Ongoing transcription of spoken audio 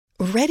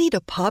Ready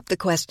to pop the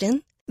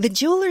question? The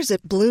jewelers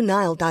at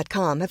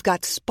BlueNile.com have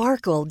got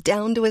sparkle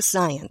down to a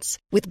science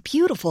with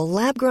beautiful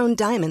lab-grown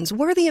diamonds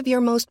worthy of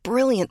your most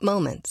brilliant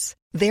moments.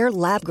 Their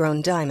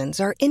lab-grown diamonds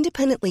are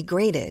independently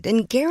graded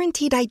and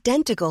guaranteed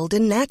identical to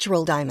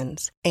natural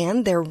diamonds,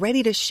 and they're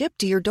ready to ship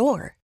to your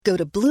door. Go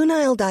to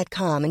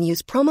BlueNile.com and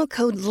use promo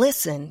code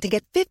LISTEN to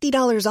get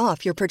 $50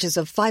 off your purchase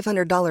of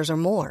 $500 or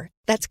more.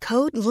 That's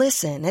code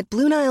LISTEN at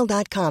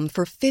BlueNile.com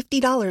for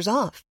 $50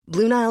 off.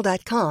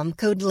 BlueNile.com,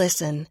 code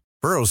LISTEN.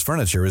 Burrow's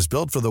furniture is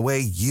built for the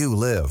way you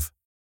live.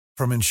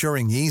 From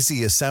ensuring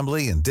easy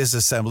assembly and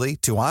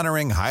disassembly to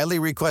honoring highly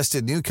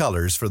requested new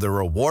colors for their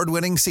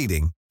award-winning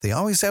seating, they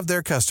always have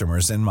their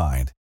customers in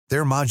mind.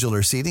 Their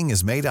modular seating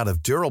is made out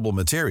of durable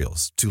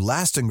materials to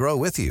last and grow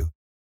with you.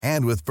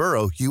 And with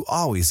Burrow, you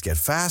always get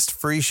fast,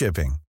 free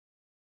shipping.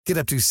 Get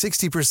up to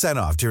 60%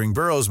 off during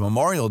Burrow's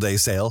Memorial Day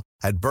sale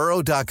at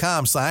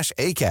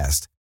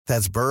burrow.com/ACAST.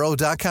 That's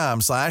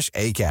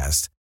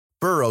burrow.com/ACAST.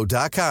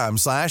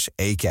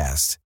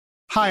 burrow.com/ACAST.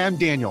 Hi, I'm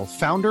Daniel,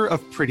 founder of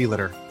Pretty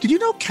Litter. Did you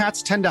know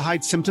cats tend to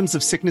hide symptoms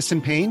of sickness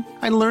and pain?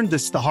 I learned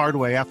this the hard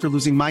way after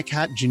losing my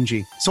cat,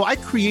 Gingy. So I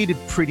created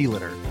Pretty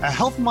Litter, a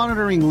health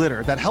monitoring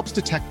litter that helps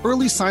detect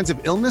early signs of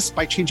illness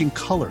by changing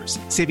colors,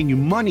 saving you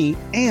money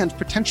and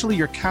potentially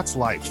your cat's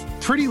life.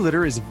 Pretty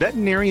Litter is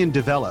veterinarian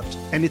developed,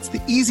 and it's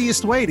the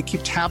easiest way to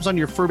keep tabs on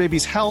your fur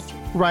baby's health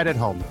right at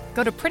home.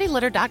 Go to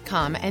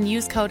prettylitter.com and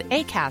use code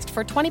ACAST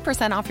for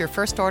 20% off your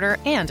first order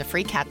and a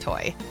free cat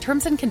toy.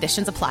 Terms and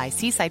conditions apply.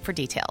 See site for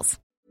details.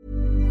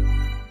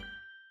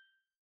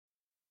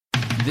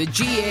 The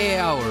GA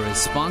Hour is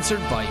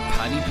sponsored by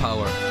Paddy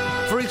Power.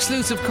 For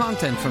exclusive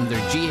content from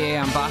their GA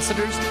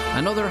ambassadors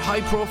and other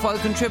high-profile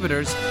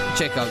contributors,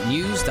 check out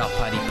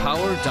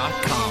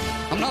news.paddypower.com.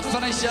 I'm not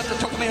finished yet. It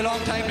took me a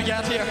long time to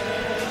get here.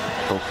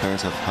 Both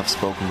players have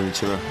spoken with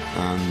each other,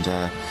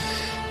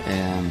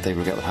 and they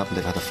regret what happened.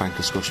 They've had a frank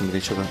discussion with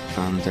each other,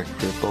 and they're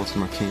both of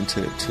them are keen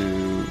to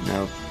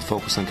now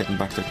focus on getting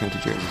back their county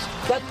jerseys.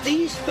 That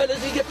these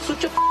fellas will get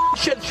such a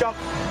shell shock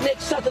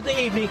next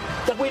Saturday evening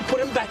that we'll put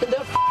them back in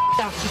their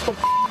asses for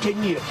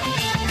 10 years.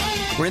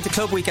 We're into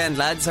club weekend,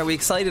 lads. Are we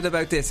excited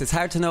about this? It's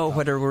hard to know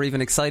whether we're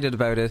even excited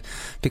about it,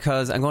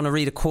 because I'm going to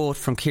read a quote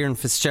from Kieran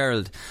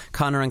Fitzgerald.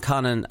 Conor and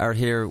Conan are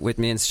here with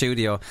me in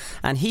studio,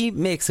 and he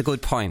makes a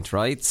good point,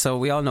 right? So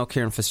we all know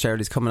Kieran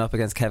Fitzgerald is coming up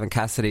against Kevin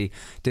Cassidy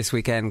this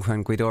weekend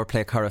when Gweedore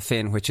play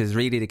Corofin, which is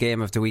really the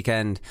game of the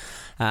weekend,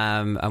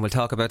 and we'll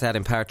talk about that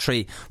in part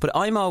 3. But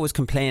I'm always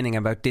complaining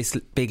about this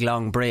big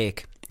long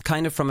break,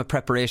 kind of from a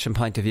preparation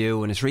point of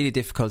view, and it's really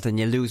difficult and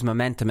you lose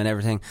momentum and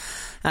everything.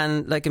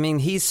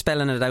 And he's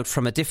spelling it out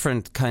from a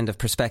different kind of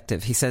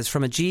perspective. He says,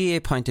 from a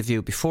GAA point of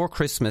view, before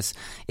Christmas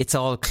it's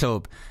all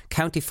club.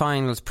 County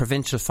finals,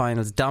 provincial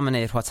finals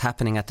dominate what's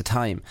happening at the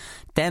time.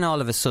 Then all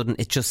of a sudden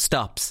it just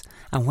stops,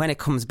 and when it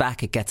comes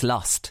back it gets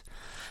lost.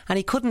 And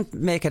he couldn't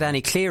make it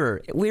any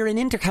clearer. We're in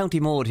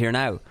inter-county mode here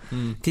now.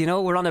 Do you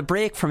know, we're on a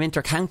break from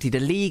inter-county. The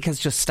league has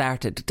just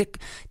started.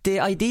 The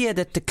idea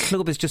that the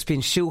club has just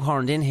been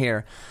shoehorned in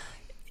here,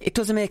 it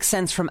doesn't make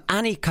sense from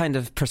any kind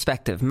of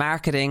perspective.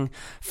 Marketing,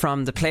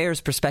 from the players'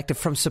 perspective,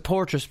 from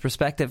supporters'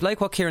 perspective. Like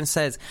what Kieran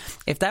says,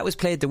 if that was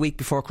played the week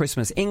before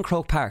Christmas in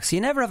Croke Park, so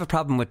you never have a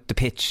problem with the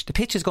pitch. The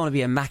pitch is going to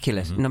be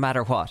immaculate no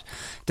matter what.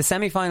 The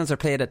semi-finals are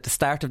played at the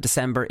start of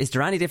December. Is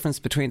there any difference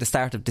between the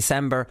start of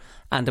December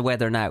and the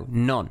weather now?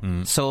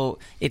 None. So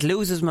it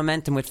loses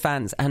momentum with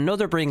fans.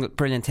 Another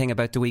brilliant thing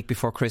about the week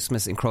before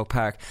Christmas in Croke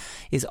Park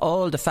is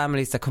all the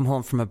families that come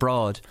home from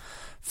abroad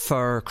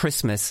for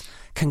Christmas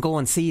can go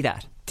and see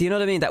that. Do you know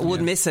what I mean? That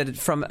would miss it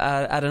from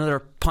at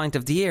another point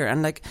of the year,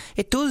 and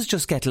it does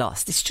just get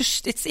lost.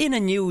 It's in a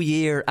new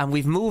year, and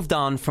we've moved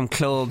on from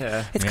club.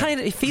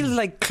 It feels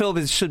like club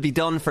should be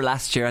done for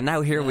last year, and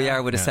now here we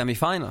are with a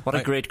semi-final. What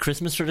a great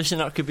Christmas tradition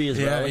that could be as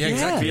well.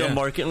 Exactly.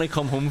 Marketing,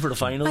 come home for the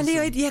finals, and the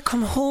idea,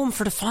 come home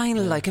for the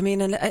final. And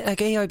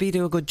AIB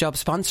do a good job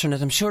sponsoring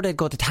it. I'm sure they'd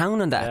go to town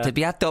on that. They'd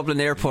be at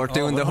Dublin Airport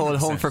doing the whole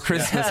home for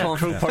Christmas.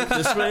 Croke Park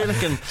this way.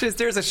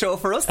 There's a show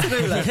for us to do.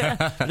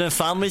 And then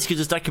families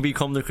that could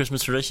become their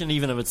Christmas tradition.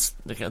 Even if it's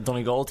like a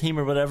Donegal team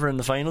or whatever in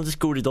the final, just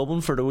go to Dublin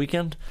for the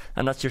weekend,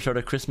 and that's your sort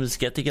of Christmas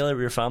get together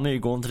with your family.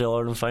 You're going to the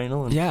All-Ireland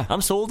final, and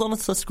I'm sold on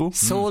it. Let's go.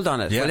 Sold on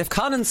it. Well, if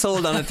Conan's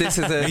sold on it, this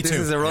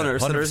is a runner.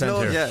 So there's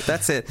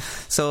that's it.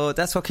 So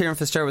that's what Kieran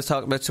Fitzgerald was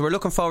talking about. So we're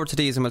looking forward to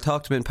these, and we'll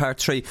talk to him in part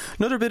 3.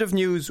 Another bit of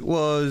news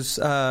was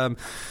the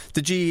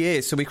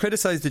GEA. So we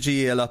criticised the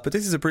GEA a lot, but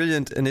this is a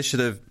brilliant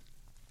initiative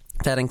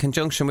that, in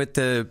conjunction with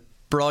the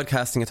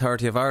Broadcasting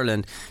Authority of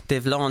Ireland,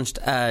 they've launched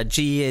a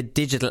GEA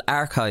digital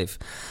archive.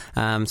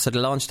 So they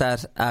launched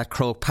that at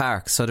Croke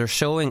Park. So they're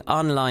showing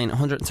online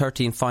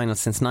 113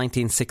 finals since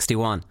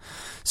 1961.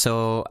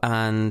 So,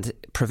 and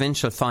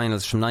provincial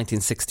finals from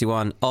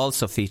 1961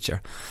 also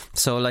feature.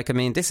 So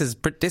this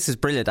is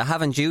brilliant. I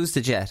haven't used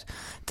it yet.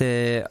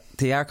 The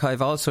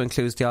archive also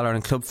includes the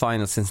All-Ireland Club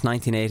final since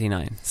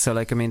 1989. So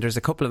there's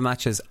a couple of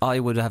matches I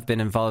would have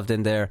been involved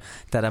in there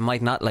that I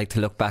might not like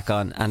to look back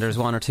on, and there's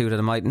one or two that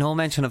I might. No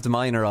mention of the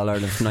minor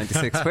All-Ireland from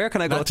 96. Where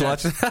can I go to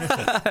watch it?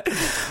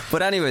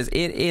 But anyways,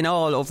 in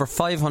all, over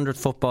 500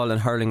 football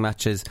and hurling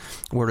matches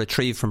were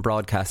retrieved from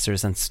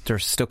broadcasters and they're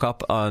stuck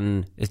up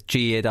on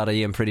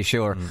GA.ie, I'm pretty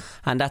sure.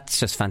 And that's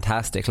just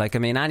fantastic. Like, I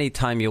mean, any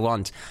time you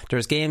want.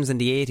 There's games in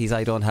the 80s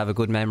I don't have a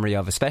good memory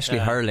of, especially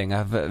hurling. I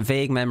have a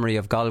vague memory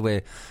of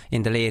Galway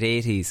in the late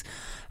 80s.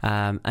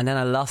 And then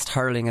I lost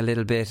hurling a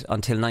little bit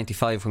until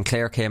 95 when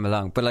Clare came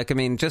along. But like, I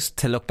mean, just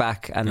to look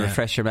back and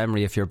refresh your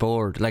memory if you're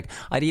bored. Like,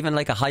 I'd even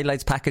like a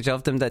highlights package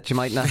of them that you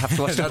might not have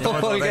to watch the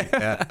whole game.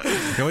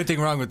 The only thing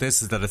wrong with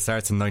this is that it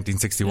starts in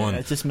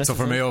 1961. So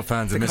for Mayo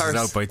fans, it misses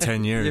out by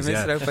 10 years. You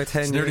miss it out by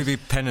 10 years. It's nearly be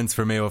penance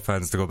for Mayo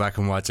fans to go back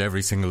and watch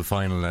every single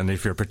final. And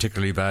if you're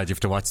particularly bad, you have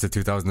to watch the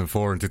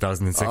 2004 and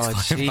 2006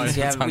 finals.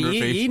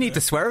 You need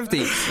to swerve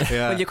these.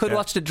 Well, you could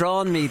watch the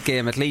drawn Meath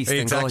game at least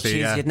and go,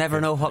 geez, you'd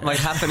never know what might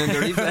happen in the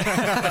replay.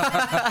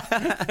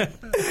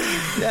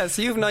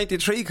 So you've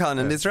 93,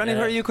 Conan. Is there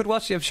anywhere you could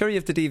watch? I'm sure you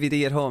have the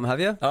DVD at home,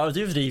 have you? Oh, I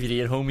do have the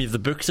DVD at home. You have the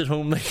books at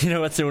home. Like, you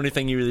know, that's the only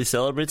thing you really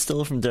celebrate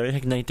still from Derry.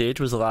 Like 98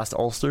 was the last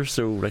Ulster,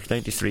 so like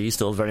 93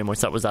 still very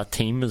much that was that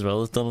team as well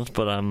that's done it.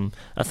 But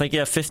I think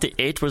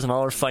 58 was an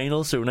All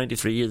final, so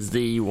 93 is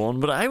the one.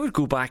 But I would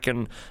go back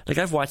and like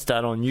I've watched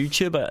that on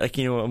YouTube. Like,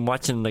 you know, I'm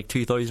watching like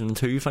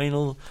 2002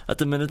 final at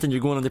the minute, and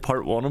you're going into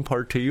part 1 and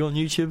part 2 on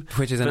YouTube,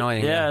 which is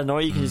annoying. Now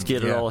you can just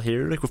get it all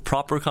here, like with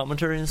proper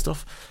commentary and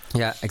stuff.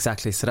 Yeah,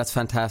 exactly. So that's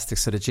fantastic.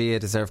 So the GA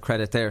deserve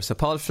credit there. So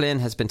Paul Flynn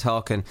has been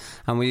talking,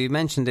 and we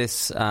mentioned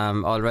this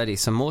already.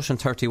 So Motion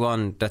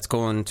 31 that's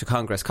going to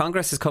Congress.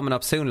 Congress is coming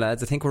up soon,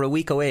 lads. I think we're a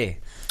week away.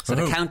 So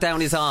the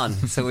countdown is on.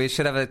 So we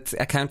should have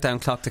a countdown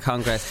clock to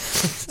Congress.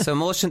 So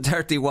Motion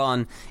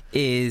 31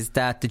 is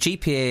that the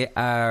GPA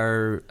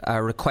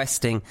are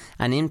requesting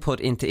an input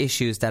into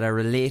issues that are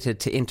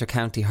related to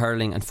inter-county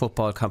hurling and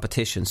football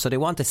competitions. So they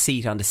want a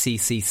seat on the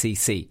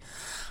CCCC.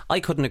 I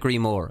couldn't agree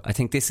more. I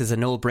think this is a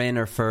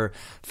no-brainer for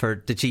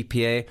the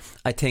GPA.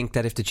 I think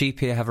that if the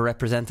GPA have a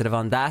representative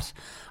on that,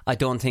 I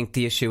don't think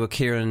the issue with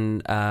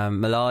Kieran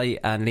Malloy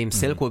and Liam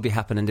Silk will be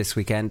happening this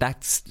weekend.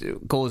 That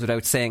goes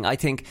without saying. I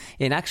think,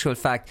 in actual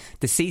fact,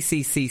 the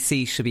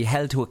CCCC should be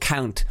held to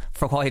account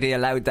for why they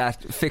allowed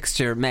that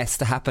fixture mess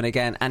to happen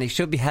again, and he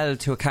should be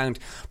held to account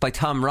by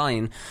Tom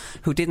Ryan,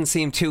 who didn't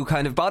seem too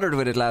kind of bothered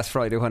with it last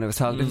Friday when I was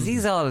talking.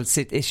 These are all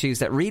issues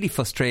that really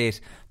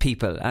frustrate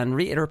people and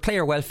are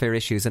player welfare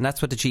issues, and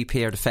that's what the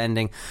GPA are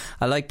defending.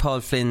 I like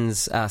Paul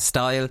Flynn's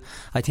style.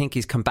 I think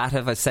he's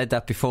combative. I've said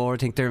that before. I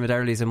think Dermot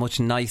Earley's a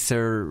much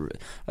nicer,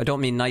 I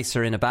don't mean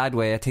nicer in a bad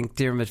way. I think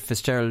Dermot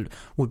Fitzgerald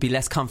would be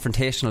less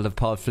confrontational than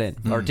Paul Flynn,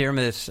 or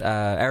Dermot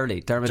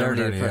Earley.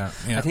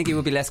 I think he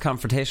would be less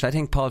confrontational. I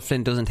think Paul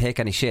Flynn doesn't take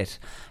any shit,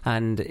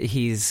 and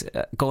he's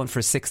going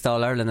for 6th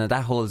All-Ireland, and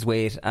that holds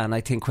weight. And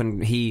I think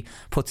when he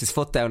puts his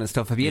foot down and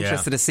stuff, I'd be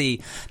interested to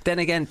see. Then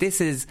again, this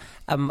is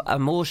a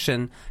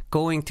motion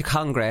going to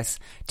Congress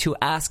to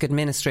ask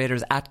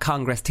administrators at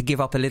Congress to give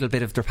up a little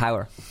bit of their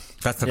power.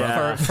 That's the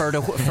for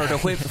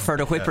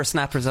the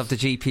whippersnappers of the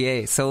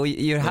GPA. So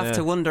you have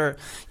to wonder,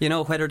 you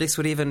know, whether this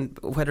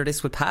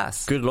would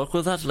pass. Good luck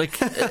with that. Like,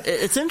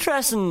 it's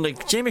interesting.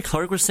 Like Jamie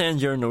Clark was saying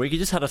during the week, he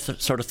just had a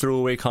sort of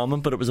throwaway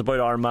comment, but it was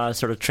about Armagh's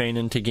sort of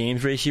training to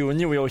games ratio,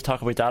 and you know, we always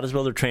talk about that as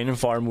well. They're training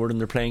far more than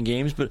they're playing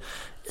games, but.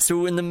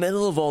 So in the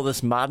middle of all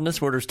this madness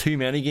where there's too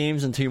many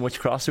games and too much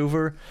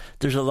crossover,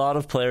 there's a lot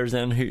of players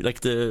then who,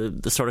 like,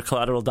 the sort of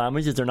collateral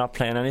damage is they're not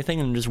playing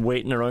anything and just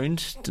waiting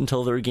around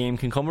until their game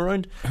can come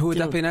around. Who would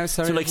that be now?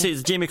 Sorry. So like, say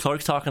Jamie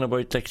Clark's talking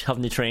about like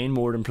having to train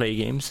more than play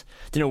games,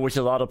 you know, which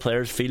a lot of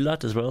players feel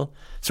that as well.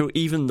 So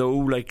even though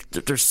like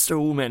there's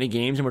so many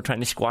games and we're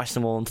trying to squash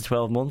them all into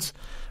 12 months,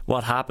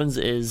 what happens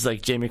is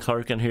like Jamie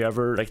Clark and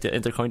whoever, like the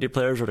inter-county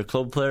players or the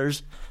club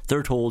players,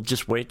 they're told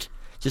just wait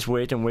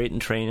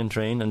and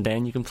train, and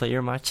then you can play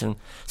your match. And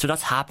so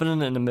that's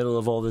happening in the middle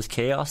of all this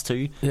chaos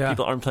too.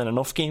 People aren't playing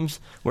enough games,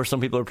 where some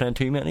people are playing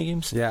too many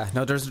games.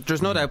 No,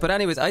 there's no doubt. But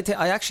anyways, I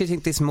actually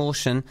think this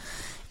motion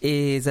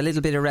is a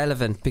little bit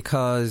irrelevant,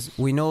 because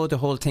we know the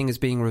whole thing is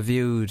being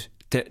reviewed.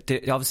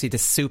 Obviously the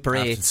Super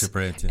 8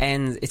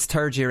 ends, its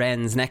third year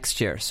ends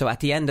next year, so at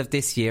the end of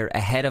this year,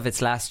 ahead of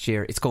its last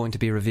year, it's going to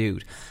be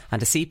reviewed,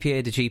 and the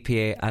CPA, the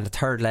GPA and the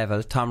third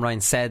level, Tom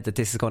Ryan said that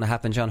this is going to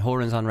happen, John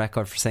Horan's on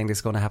record for saying this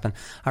is going to happen,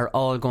 are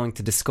all going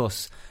to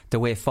discuss the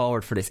way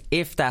forward for this.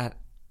 If that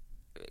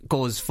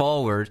goes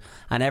forward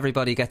and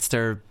everybody gets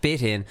their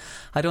bit in,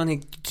 I don't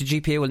think the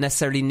GPA will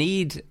necessarily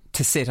need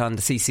to sit on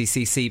the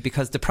CCCC,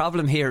 because the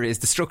problem here is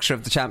the structure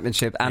of the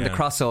championship and the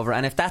crossover,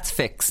 and if that's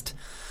fixed,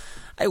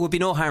 it would be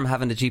no harm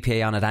having the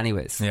GPA on it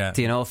anyways,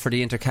 you know, for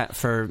the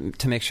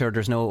to make sure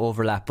there's no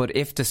overlap. But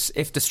if the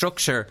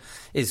structure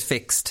is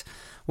fixed,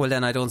 well,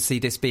 then I don't see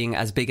this being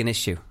as big an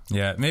issue.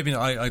 Yeah, maybe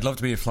I'd love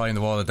to be a fly on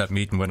the wall at that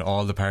meeting when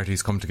all the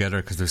parties come together,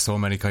 because there's so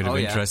many kind of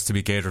interests to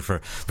be catered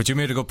for. But you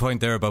made a good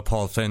point there about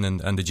Paul Flynn and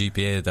the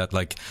GPA, that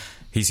like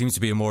he seems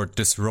to be a more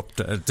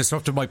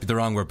disruptive might be the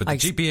wrong word, but the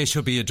GPA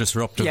should be a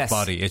disruptive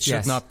body. It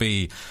should not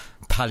be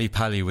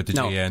pally with the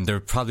GAA, and there are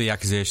probably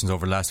accusations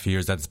over the last few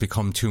years that it's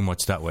become too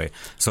much that way.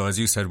 So as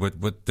you said,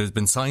 there's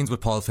been signs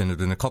with Paul Finn. There's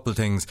been a couple of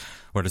things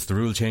where it's the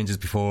rule changes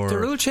before. The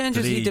rule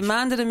changes. He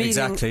demanded a meeting.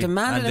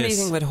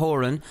 Meeting with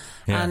Horan,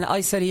 and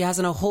I said he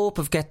hasn't a hope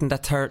of getting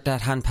that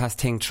hand pass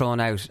thing thrown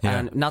out.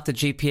 And not the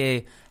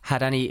GPA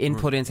had any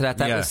input into that.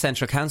 That was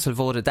Central Council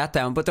voted that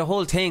down. But the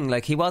whole thing,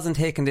 like, he wasn't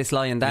taking this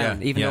lying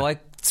down, even though I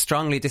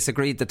strongly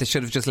disagreed that they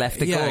should have just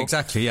left it go. Yeah,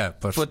 exactly, yeah.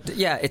 But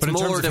it's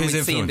more than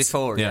we've seen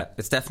before. Yeah,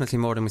 it's definitely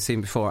more than we've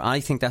seen before. I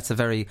think that's a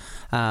very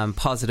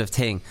positive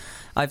thing.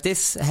 I've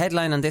this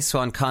headline on this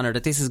one, Conor,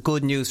 that this is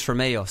good news for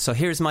Mayo. So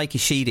here's Mikey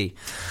Sheedy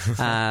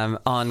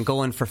on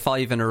going for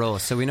 5 in a row.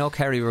 So we know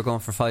Kerry were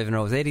going for 5 in a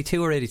row. Was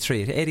 82 or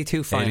 83?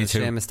 82 finals,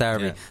 Seamus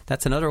Darby. Yeah.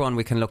 That's another one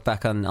we can look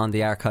back on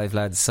the archive,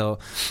 lads. So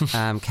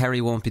Kerry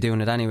won't be doing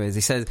it anyways.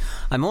 He says,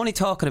 I'm only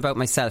talking about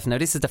myself. Now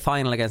this is the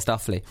final against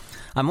Offaly.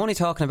 I'm only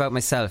talking about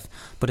myself,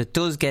 but it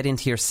does get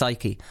into your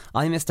psyche.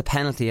 I missed a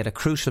penalty at a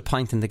crucial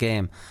point in the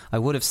game. I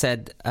would have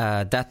said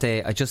that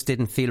day I just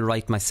didn't feel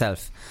right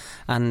myself.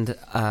 And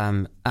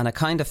I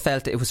kind of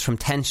felt it was from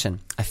tension.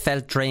 I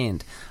felt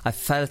drained. I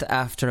felt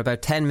after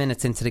about 10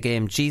 minutes into the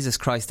game, Jesus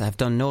Christ, I have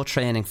done no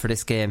training for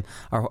this game,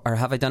 or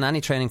have I done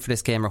any training for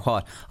this game, or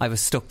what? I was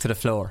stuck to the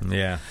floor.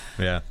 Yeah.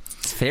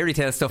 It's fairy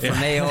tale stuff for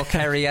Mayo,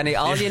 Kerry, and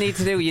all you need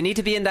to do, you need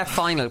to be in that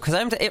final. Because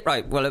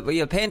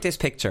you'll paint this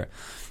picture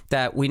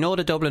that we know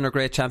the Dublin are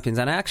great champions,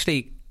 and I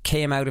actually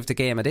came out of the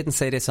game, I didn't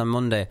say this on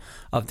Monday,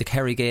 of the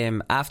Kerry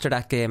game. After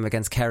that game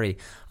against Kerry,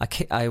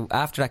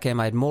 after that game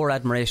I had more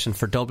admiration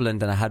for Dublin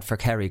than I had for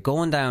Kerry.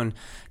 Going down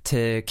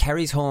to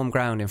Kerry's home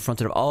ground in front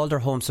of all their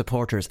home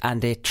supporters,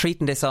 and they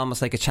treating this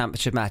almost like a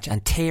championship match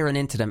and tearing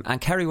into them, and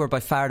Kerry were by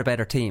far the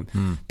better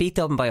team. Beat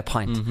Dublin by a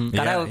point,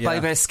 got out by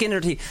a skin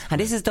of their teeth, and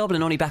this is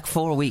Dublin only back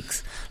 4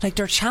 weeks. Like,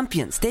 they're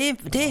champions. They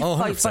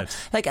fight,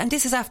 like, and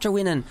this is after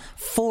winning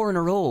 4 in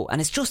a row,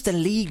 and it's just a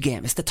league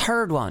game, it's the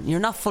third one,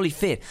 you're not fully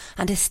fit,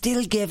 and they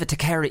still gave it to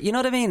Kerry, you know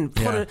what I mean?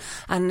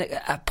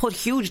 Put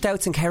huge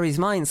doubts in Kerry's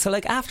mind. So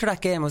like, after that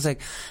game I was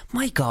like,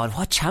 my God,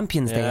 what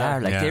champions they are.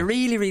 Like, they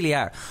really, really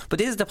are. But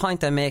this is the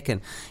point I'm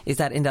making, is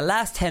that in the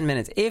last 10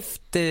 minutes, if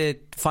the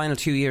final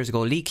 2 years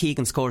ago Lee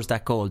Keegan scores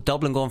that goal,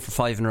 Dublin going for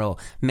 5 in a row,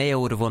 Mayo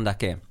would have won that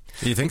game.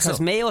 You think because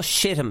so? Mayo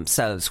shit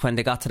themselves when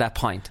they got to that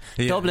point.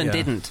 Dublin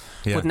didn't.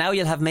 But now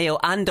you'll have Mayo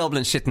and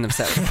Dublin shitting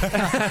themselves.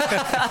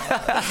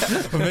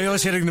 Well, Mayo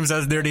shitting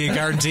themselves nearly a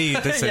guarantee.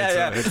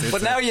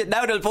 But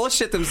now they'll both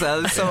shit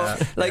themselves. So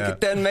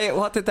then Mayo,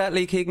 what did that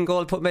Lee Keegan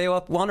goal put Mayo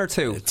up? 1 or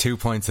 2? 2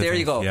 points. There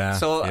you go.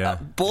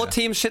 Both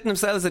teams shitting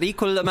themselves at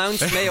equal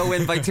amounts. Mayo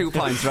win by 2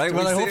 points, right?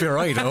 Well, I hope you're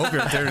right. I hope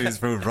your theory is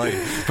proved right.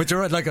 But you're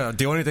right. Like,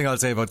 the only thing I'll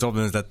say about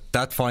Dublin is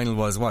that final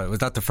was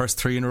that the first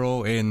 3 in a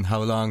row in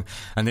how long?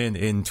 And then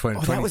in 20.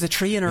 That was a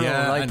 3 in a row,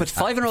 right? But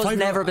 5 in a row has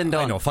never been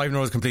done. I know, 5 in a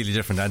row is completely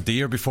different. And the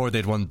year before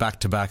they'd won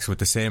back-to-backs with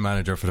the same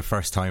manager for the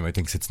first time, I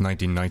think, since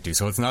 1990.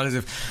 So it's not as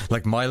if,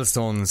 like,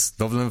 milestones,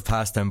 Dublin have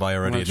passed them by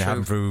already, and they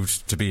haven't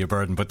proved to be a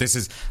burden. But this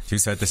is, as you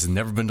said, this has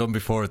never been done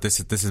before. This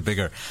is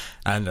bigger.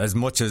 And as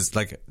much as,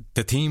 like,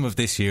 the theme of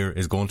this year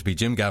is going to be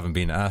Jim Gavin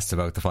being asked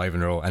about the 5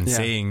 in a row and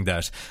saying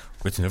that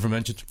it's never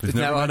mentioned. We're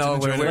not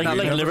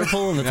like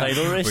Liverpool in the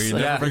title race. Bring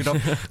it up.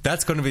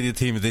 That's going to be the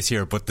theme of this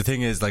year. But the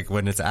thing is, like,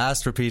 when it's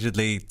asked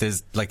repeatedly,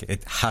 there's, like,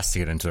 it has to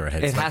get into their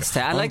heads. It has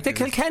to. And like the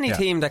Kilkenny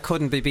team that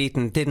couldn't be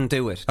beaten didn't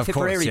do it.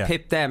 Tipperary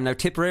pipped them. Now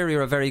Tipperary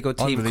are a very good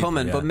team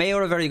coming, but Mayo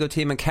are a very good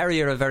team, and Kerry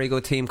are a very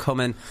good team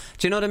coming.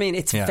 Do you know what I mean?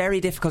 It's a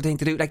very difficult thing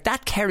to do. Like,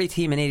 that Kerry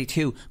team in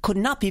 82 could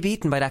not be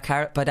beaten by that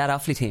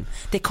Offaly team.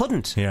 They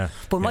couldn't.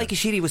 But Mikey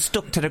Sheedy was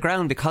stuck to the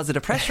ground because of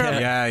the pressure of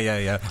it.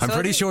 I'm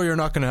pretty sure you're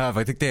not going to have,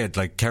 I think they had,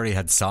 like, Kerry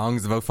had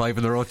songs about 5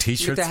 in a row,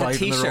 t-shirts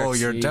 5 in a row.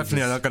 You're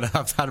definitely not going to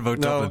have that about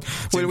Dublin.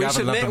 Well,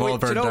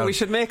 we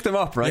should make them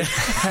up, right?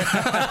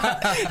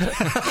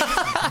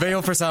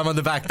 Mayo for Sam on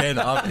the back then.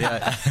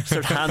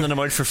 Start handing them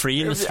out for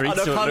free in the streets.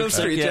 On O'Connell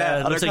Street,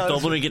 it looks like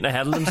Dublin are getting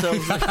ahead of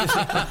themselves.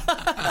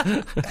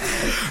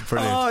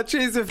 Oh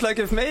jeez,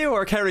 if Mayo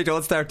or Kerry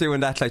don't start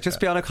doing that, like, just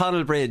be on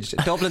O'Connell Bridge,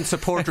 Dublin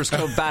Supporters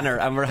Club banner,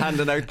 and we're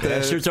handing out the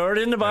it's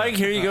already in the bag.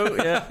 Here you go.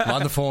 I'm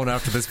on the phone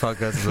after this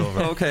podcast is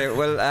over. Okay,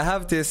 well, I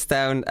have this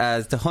down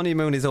as the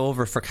honeymoon is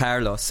over for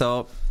Carlow.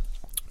 So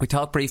we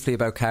talked briefly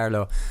about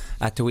Carlow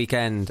at the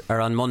weekend,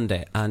 or on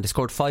Monday, and they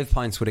scored 5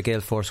 points with a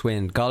gale force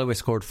wind. Galway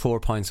scored 4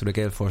 points with a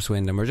gale force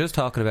wind, and we're just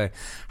talking about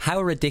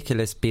how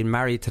ridiculous being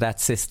married to that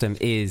system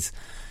is.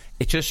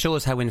 It just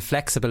shows how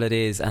inflexible it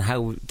is, and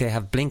how they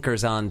have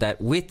blinkers on,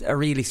 that with a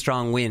really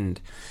strong wind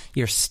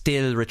you're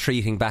still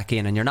retreating back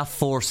in, and you're not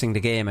forcing the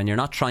game, and you're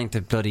not trying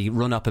to bloody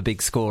run up a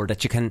big score,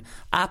 that you can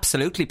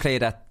absolutely play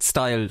that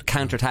style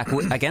counter-attack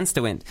against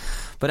the wind.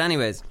 But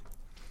anyways,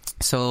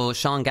 so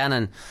Sean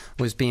Gannon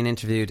was being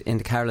interviewed in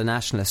the Carlow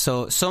Nationalist.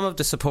 So some of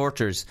the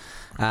supporters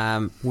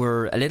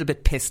were a little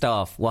bit pissed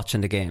off watching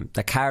the game,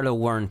 that Carlow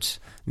weren't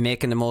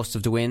making the most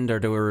of the wind, or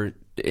they were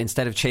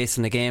instead of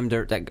chasing the game,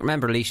 they're like,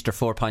 remember Laois, they're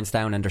 4 points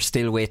down and they're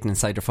still waiting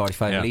inside their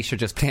 45. Yeah. Laois are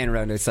just playing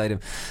around outside him.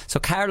 So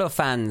Carlow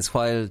fans,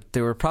 while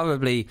they were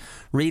probably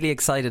really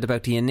excited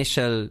about the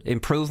initial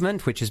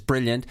improvement, which is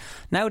brilliant,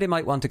 now they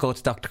might want to go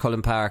to Dr.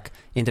 Cullen Park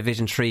in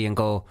Division 3 and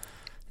go,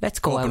 let's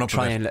go out and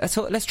try and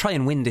let's try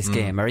and win this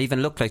game, or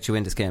even look like you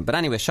win this game. But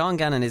anyway, Sean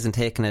Gannon isn't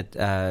taking it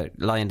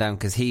lying down,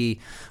 because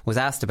he was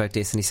asked about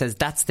this and he says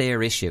that's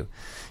their issue.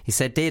 He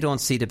said they don't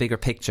see the bigger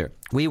picture.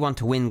 We want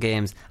to win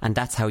games and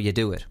that's how you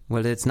do it.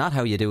 Well, it's not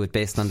how you do it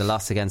based on the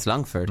loss against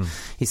Longford.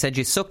 He said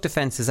you suck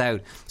defences out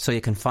so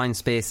you can find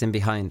space in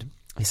behind.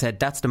 He said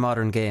that's the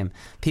modern game.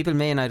 People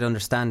may not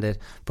understand it,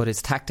 but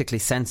it's tactically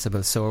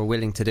sensible, so we're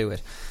willing to do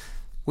it.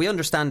 We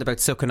understand about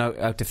sucking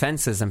out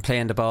defences and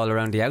playing the ball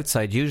around the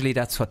outside. Usually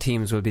that's what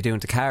teams will be doing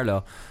to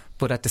Carlow.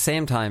 But at the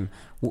same time,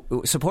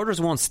 supporters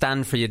won't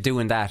stand for you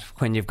doing that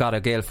when you've got a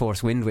gale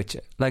force wind with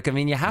you. Like, I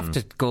mean, you have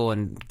to go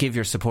and give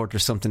your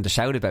supporters something to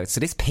shout about.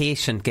 So this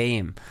patient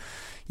game,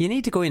 you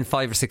need to go in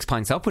 5 or 6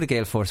 points up with a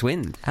gale force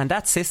wind. And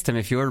that system,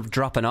 if you're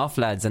dropping off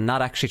lads and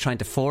not actually trying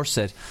to force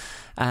it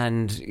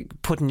and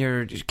putting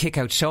your kick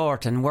out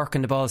short and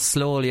working the ball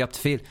slowly up the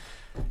field,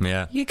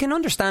 yeah, you can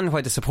understand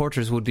why the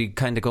supporters would be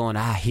kind of going,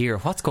 here,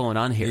 what's going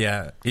on here?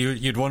 Yeah,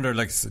 you'd wonder,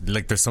 like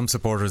there's some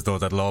supporters though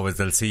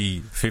they'll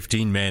see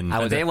 15 men.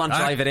 They want to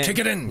drive it in, kick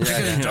it in,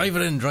 drive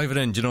it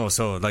in. You know,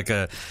 so like,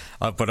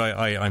 but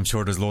I'm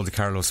sure there's loads of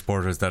Carlow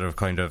supporters that are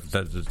kind of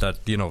that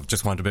you know,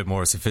 just want a bit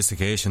more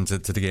sophistication to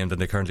the game than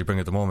they currently bring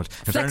at the moment.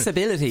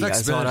 Flexibility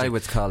is what I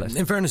would call it.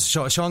 In fairness,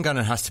 Sean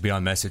Gannon has to be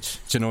on message.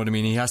 Do you know what I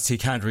mean? He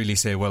can't really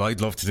say, well,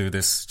 I'd love to do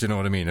this. Do you know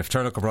what I mean? If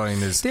Turlough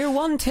O'Brien is, they're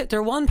one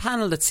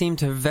panel that seem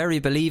to very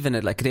believe in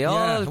it. Like, they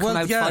all come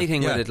out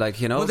fighting with it. Like,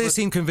 you know, well, they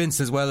seem convinced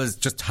as well as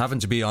just having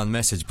to be on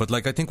message. But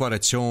like, I think what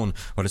it's shown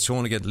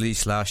against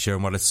Laois last year,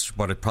 and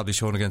what it probably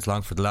shown against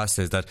Longford the last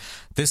day, is that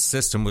this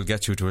system will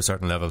get you to a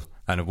certain level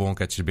and it won't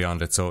get you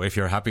beyond it. So if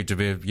you're happy to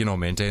be, you know,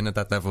 maintain at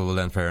that level, well,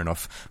 then fair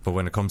enough. But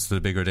when it comes to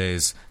the bigger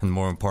days and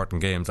more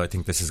important games, I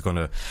think this is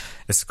gonna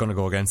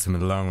go against them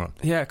in the long run.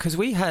 Yeah, because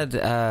we had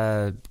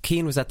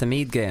Keane was at the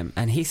Meath game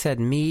and he said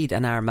Meath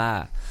and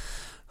Armagh,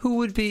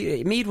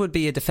 Meath would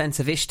be a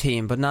defensive-ish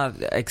team, but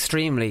not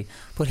extremely.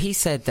 But he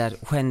said that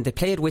when they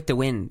played with the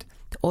wind,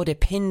 they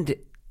pinned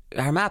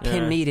Armagh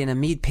pinned Meath in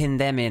and Meath pinned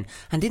them in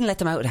and didn't let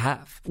them out of the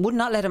half. Would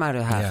not let them out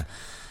of the half. Yeah.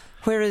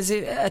 Whereas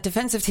a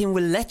defensive team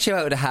will let you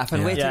out of the half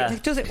and wait.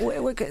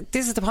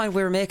 This is the point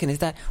we were making, is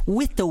that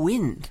with the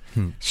wind,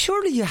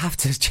 surely you have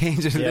to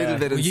change it a little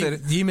bit.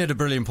 Well, you made a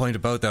brilliant point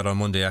about that on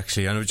Monday,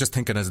 actually, and I was just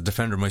thinking as a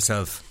defender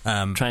myself,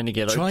 trying to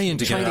get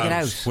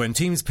out. When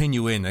teams pin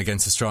you in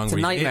against a strong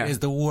wind, it is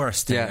the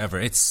worst thing ever.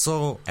 It's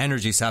so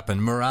energy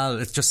sapping, morale.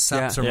 It just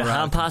saps your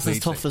morale. Hand pass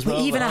is tough as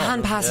well. Even a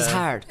hand pass is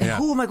hard. And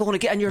who am I going to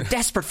get? And you're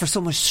desperate for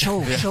someone.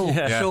 Show.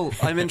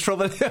 I'm in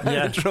trouble. I'm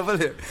in trouble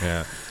here.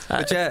 Yeah.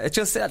 But it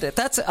just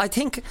that's, I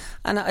think,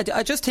 and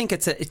I just think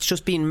it's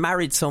just being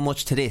married so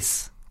much to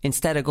this,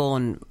 instead of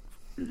going,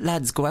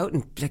 lads, go out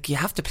and, like, you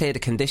have to play the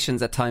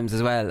conditions at times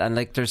as well, and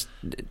like there's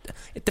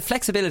the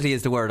flexibility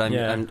is the word I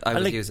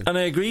was using, and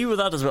I agree with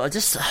that as well.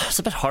 It's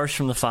a bit harsh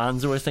from the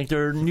fans, though. I think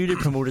they're a newly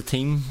promoted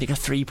team. They got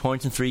 3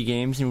 points in 3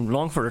 games.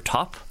 Longford are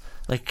top.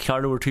 Like,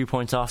 Carlow were 2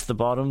 points off the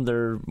bottom.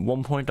 They're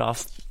 1 point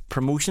off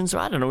promotion, so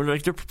I don't know,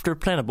 like they're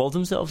playing above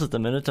themselves at the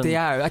minute. And they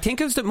are. I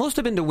think it must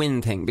have been the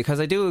win thing,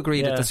 because I do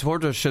agree that the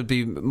supporters should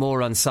be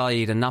more on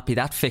side and not be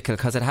that fickle,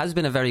 because it has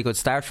been a very good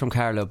start from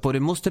Carlow, but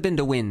it must have been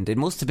the wind. It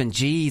must have been,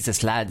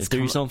 Jesus lads,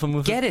 do something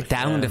with get it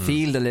down the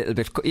field a little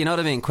bit, you know what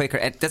I mean, quicker.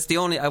 That's the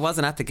only, I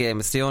wasn't at the game,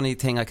 it's the only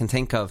thing I can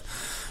think of.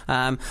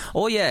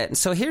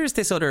 So here's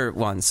this other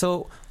one.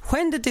 So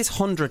when did this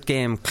 100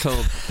 game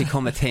club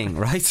become a thing,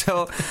 right?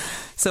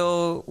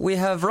 So we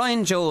have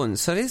Ryan Jones.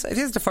 So it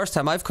is the first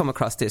time I've come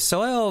across this.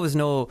 So I always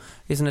know,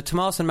 isn't it,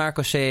 Tomas and Mark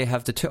O'Shea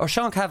have the two, or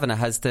Sean Kavanagh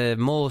has the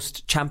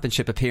most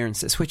championship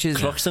appearances, which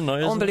is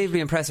unbelievably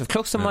impressive.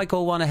 Cluxton might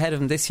go one ahead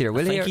of him this year,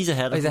 will he? I think he's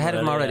ahead of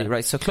him already,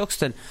 right? So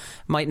Cluxton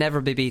might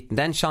never be beaten.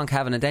 Then Sean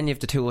Kavanagh, then you have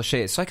the two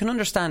O'Sheas. So I can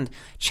understand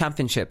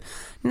championship.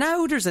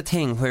 Now there's a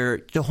thing where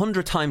the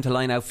 100th time to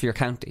line out for your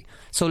county.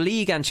 So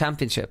league and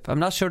championship. I'm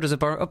not sure there's a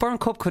Burn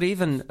Cup could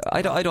even,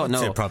 I don't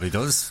know. It probably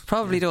does.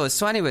 Probably does.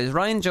 So anyways,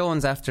 Ryan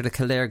Jones, after the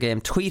Kildare game,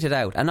 tweeted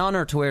out, an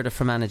honour to wear the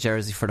Fermanagh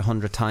jersey for the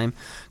 100th time.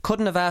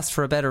 Couldn't have asked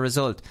for a better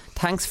result.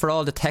 Thanks for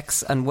all the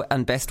texts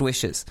and best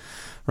wishes.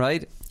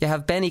 Right? You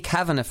have Benny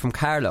Kavanagh from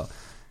Carlow,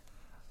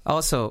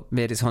 also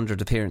made his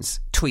 100th appearance.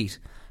 Tweet: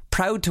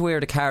 proud to wear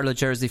the Carlow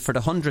jersey for the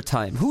 100th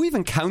time. Who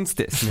even counts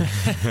this?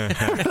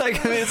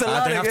 It's a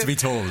lot. They have to be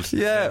told.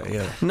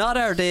 Yeah. Not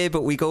our day,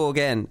 but we go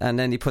again. And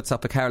then he puts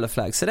up a Carlow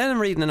flag. So then I'm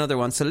reading another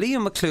one. So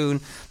Liam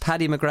McClune,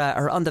 Paddy McGrath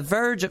are on the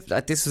verge of,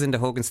 this was in the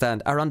Hogan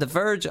stand, are on the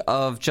verge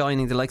of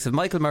joining the likes of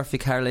Michael Murphy,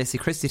 Carl Lacey,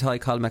 Christy Toy,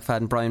 Colin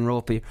McFadden,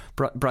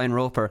 Brian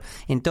Roper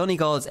in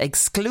Donegal's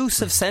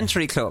exclusive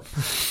Century Club.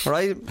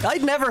 Right?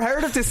 I'd never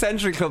heard of this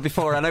Century Club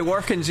before, and I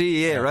work in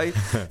GEA, right?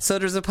 So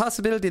there's a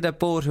possibility that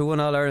both who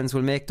won All-Irelands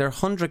will make their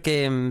 100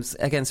 games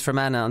against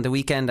Fermanagh on the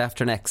weekend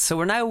after next. So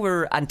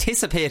we're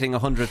anticipating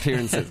 100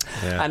 appearances.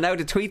 And now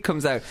the tweet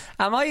comes out.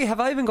 Have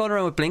I been going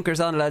around with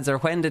blinkers on, lads, or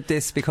when did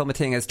this become a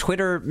thing? Has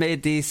Twitter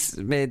made this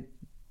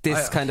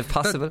kind of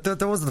possible?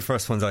 That wasn't the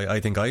first ones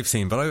I think I've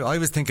seen, but I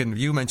was thinking,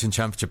 you mentioned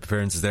championship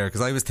appearances there, because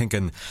I was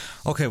thinking,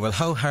 okay, well,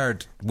 how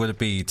hard will it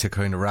be to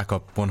kind of rack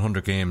up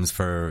 100 games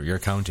for your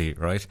county,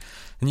 right?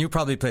 And you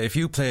probably play, if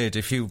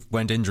you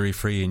went injury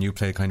free and you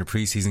played kind of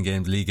pre-season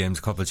games, league games,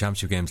 a couple of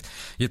championship games,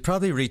 you'd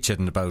probably reach it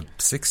in about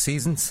 6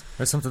 seasons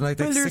or something like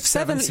that. Well, there's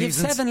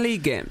 7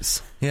 league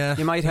games. Yeah,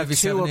 you might have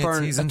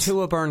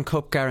 2 O'Byrne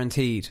Cup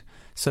guaranteed.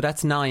 So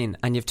that's 9,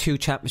 and you have 2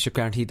 championship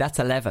guaranteed. That's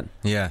 11.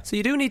 Yeah. So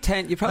you do need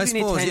 10. You probably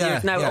need 10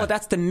 years now. Oh,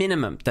 that's the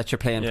minimum that you're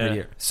playing per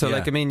year. So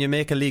you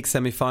make a league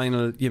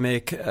semi-final. You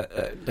make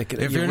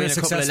if you're in a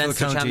successful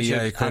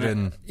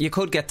county, you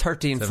could get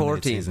 13,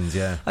 14 seasons.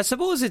 Yeah. I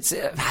suppose it's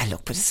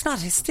look, but it's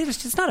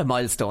not a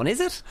milestone,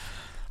 is it?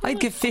 I'd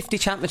give 50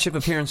 championship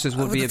appearances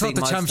would be a big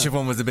milestone. The championship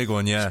one was the big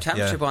one, yeah. The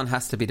championship one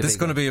has to be the big one. This is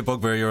going to be a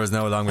bugbear of yours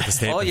now, along with the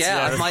statements. Oh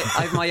yeah,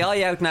 I've my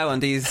eye out now on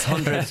these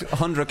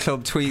 100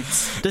 club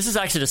tweets. This is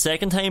actually the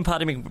second time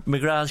Paddy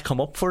McGrath has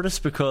come up for this,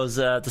 because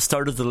at the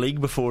start of the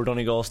league, before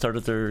Donegal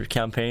started their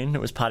campaign,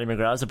 it was Paddy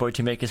McGrath about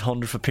to make his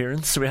 100th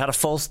appearance. So we had a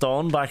false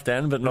dawn back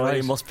then, but now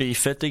he must be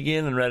fit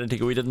again and ready to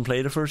go. He didn't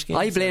play the first game.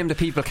 I blame the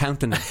people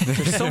counting them.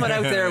 There's someone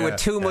out there with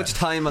too much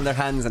time on their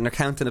hands and they're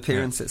counting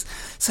appearances.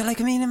 So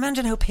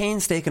imagine how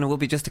painstaking it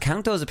would be just to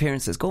count those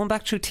appearances, going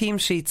back through team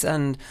sheets,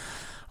 and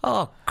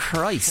oh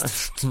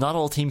Christ, not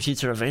all team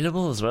sheets are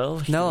available as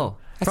well. No,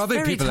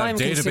 probably people have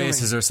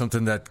databases or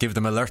something that give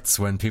them alerts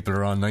when people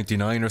are on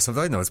 99 or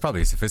something. I know it's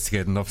probably a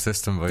sophisticated enough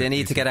system, but they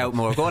need to get out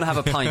more. Go and have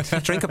a pint,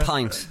 drink a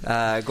pint,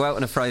 go out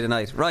on a Friday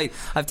night. Right,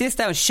 I've this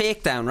down,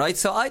 shakedown. Right,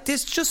 so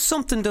this just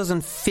something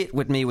doesn't fit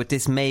with me with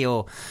this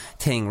Mayo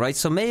thing. Right,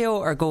 so Mayo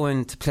are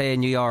going to play in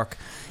New York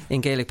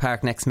in Gaelic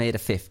Park next May the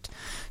 5th.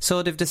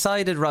 So they've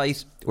decided,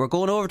 right, we're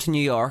going over to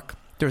New York.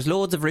 There's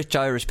loads of rich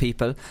Irish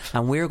people,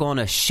 and we're going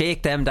to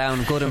shake them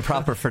down good and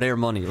proper for their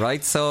money,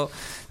 right? So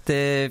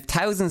the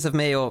thousands of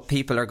Mayo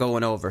people are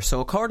going over.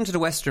 So according to the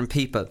Western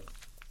People,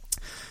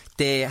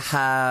 they're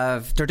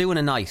doing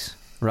a night,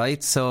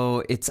 right?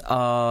 So it's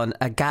on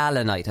a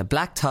gala night, a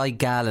black tie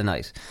gala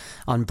night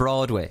on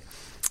Broadway.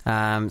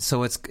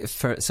 So it's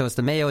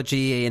the Mayo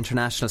GAA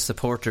International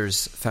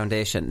Supporters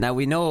Foundation. Now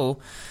we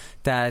know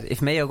that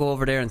if Mayo go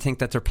over there and think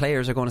that their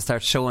players are going to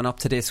start showing up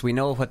to this, we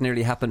know what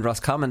nearly happened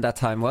Roscommon that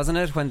time, wasn't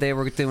it, when they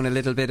were doing a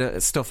little bit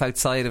of stuff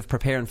outside of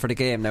preparing for the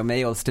game. Now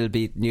Mayo will still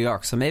beat New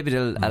York, so maybe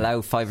they'll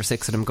allow 5 or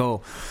 6 of them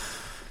go.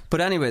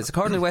 But anyways,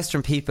 according to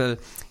Western People,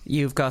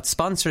 you've got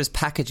sponsors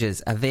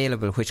packages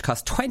available which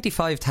cost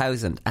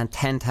 25,000 and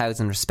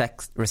 10,000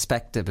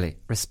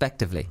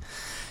 respectively.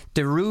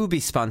 The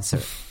Ruby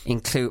sponsor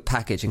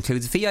package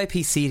includes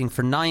VIP seating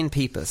for 9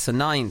 people. So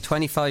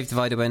 25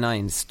 divided by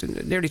 9 is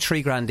nearly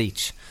 $3,000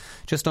 each.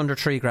 Just under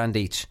 $3,000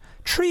 each.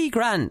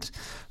 $3,000,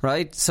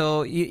 right?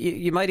 So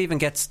you might even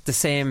get the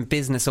same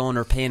business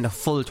owner paying the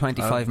full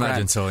 25 I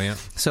imagine so, yeah.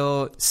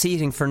 So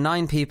seating for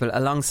 9 people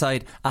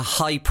alongside a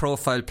high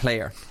profile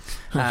player.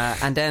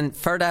 And then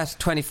for that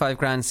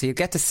 $25,000, so you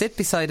get to sit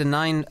beside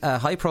a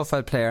high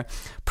profile player,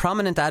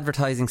 prominent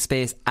advertising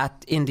space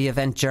in the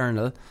event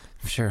journal.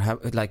 Sure,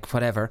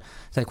 whatever.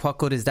 What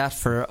good is that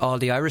for all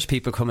the Irish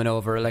people coming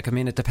over?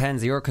 It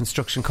depends. You're a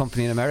construction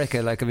company in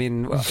America.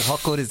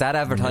 What good is that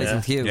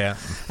advertising to you? Yeah.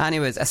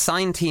 Anyways, a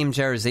signed team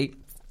jersey.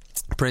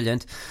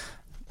 Brilliant.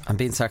 I'm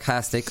being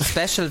sarcastic.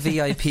 Special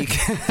VIP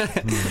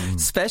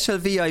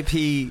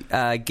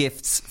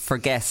gifts for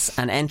guests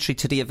and entry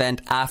to the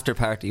event after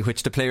party,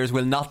 which the players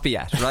will not be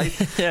at, right?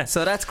 Yeah.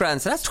 So that's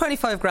grand. So that's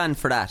 $25,000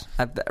 for that.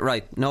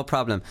 Right, no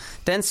problem.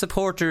 Then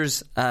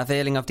supporters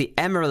availing of the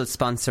Emerald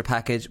sponsor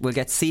package will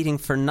get seating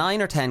for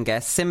 9 or 10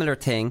 guests, similar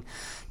thing,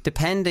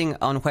 depending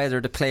on whether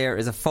a player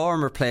or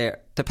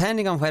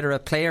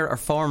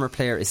former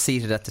player is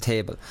seated at the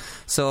table.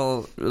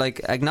 So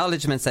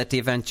acknowledgements at the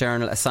event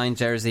journal, a signed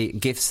jersey,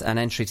 gifts and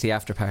entry to the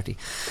after party.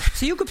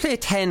 So you could play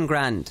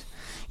 $10,000.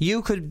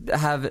 You could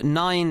have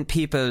 9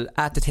 people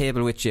at the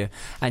table with you,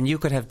 and you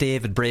could have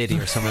David Brady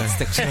or someone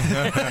stick to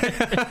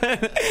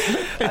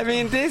I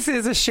mean, this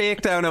is a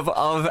shakedown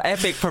of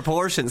epic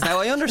proportions.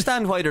 Now, I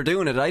understand why they're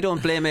doing it. I don't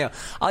blame Mayo.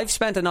 I've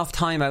spent enough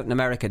time out in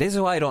America. This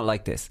is why I don't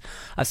like this.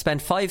 I've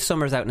spent 5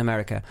 summers out in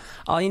America.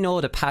 I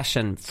know the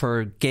passion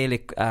for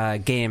Gaelic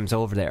games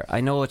over there.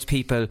 I know it's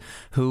people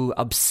who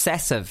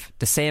obsessive,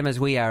 the same as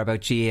we are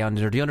about GAA on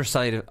the other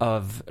side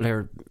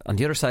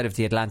of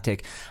the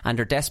Atlantic, and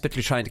they're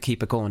desperately trying to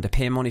keep it going. They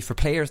pay money for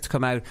players to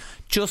come out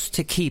just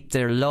to keep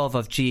their love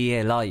of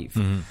GAA alive.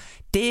 Mm-hmm.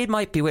 They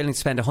might be willing to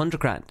spend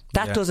 $100,000.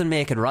 That doesn't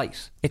make it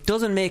right. It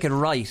doesn't make it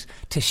right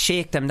to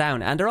shake them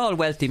down. And they're all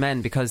wealthy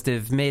men because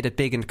they've made it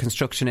big in the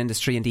construction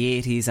industry in the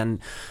 80s,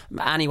 and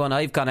anyone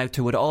I've gone out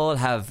to would all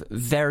have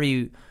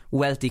very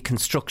wealthy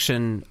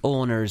construction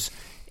owners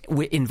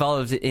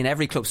involved in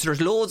every club. So there's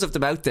loads of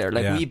them out there.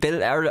 We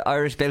built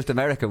Irish built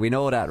America. We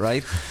know that,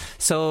 right?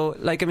 So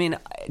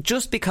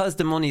just because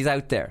the money's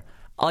out there,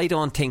 I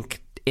don't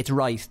think it's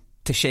right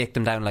to shake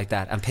them down like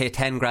that and pay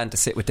 10 grand to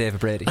sit with David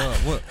Brady?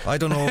 Well, I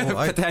don't know.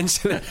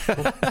 Potentially.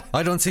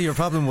 I don't see your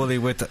problem, Wooly,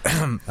 with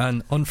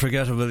an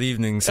unforgettable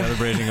evening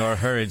celebrating our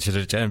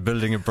heritage and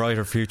building a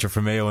brighter future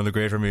for Mayo and the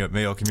greater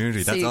Mayo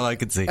community. That's all I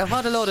could see.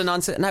 What a load of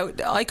nonsense. Now,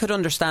 I could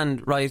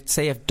understand, right,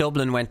 say if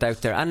Dublin went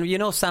out there, and you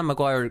know Sam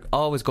Maguire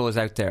always goes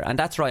out there, and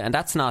that's right, and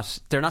that's not,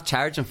 they're not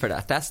charging for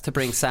that. That's to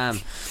bring Sam.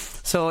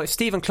 So if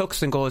Stephen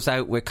Cluxton goes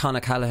out with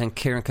Conor Callaghan,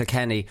 Kieran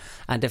Kilkenny,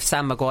 and if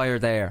Sam Maguire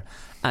there,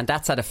 and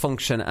that's at a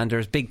function and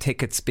there's big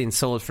tickets being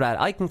sold for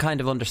that, I can kind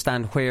of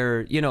understand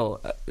where, you know,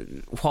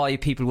 why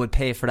people would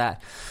pay for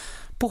that.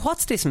 But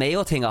what's this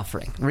Mayo thing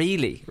offering,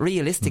 really,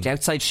 realistically,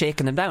 outside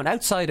shaking them down,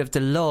 outside of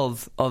the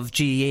love of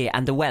GEA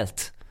and the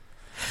wealth?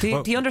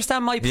 Do you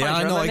understand my point? Yeah,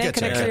 I know, I get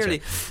it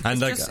clearly.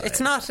 And it's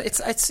not.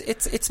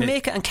 It's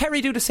make it, and Kerry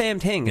do the same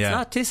thing. It's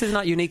not. This is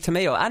not unique to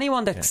Mayo.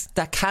 Anyone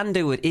that can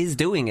do it is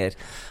doing it.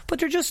 But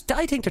they're just.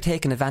 I think they're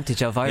taking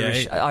advantage of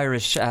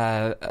Irish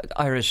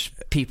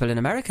people in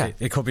America.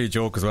 It could be a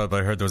joke as well,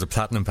 but I heard there was a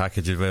platinum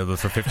package available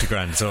for 50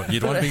 grand. So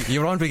you want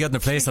to be getting a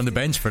place on the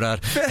bench for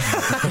that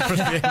for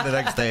the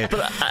next day.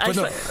 But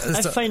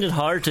I find it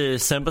hard to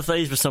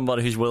sympathise with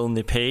somebody who's willing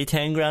to pay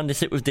 10 grand to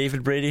sit with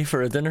David Brady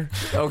for a dinner.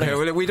 Okay,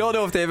 well, we don't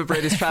know if David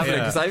Brady's travelling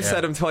because I've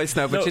said him twice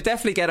now, but you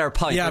definitely get our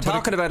point. We're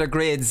talking about a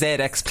grade Z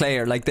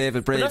ex-player like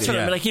David Brady. But that's what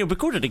I mean, like, you know, but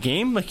go to the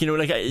game, like, you know,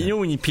 like, you know,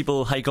 when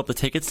people hike up the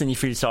tickets and you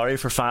feel sorry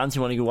for fans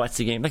who want to go watch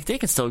the game, like, they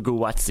can still go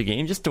watch the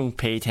game, just don't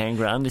pay 10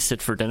 grand to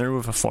sit for dinner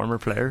with a former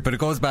player. But it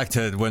goes back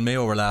to when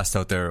Mayo were last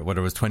out there,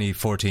 whether it was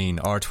 2014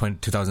 or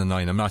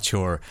 2009, I'm not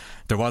sure.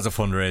 There was a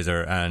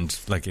fundraiser, and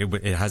like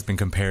it has been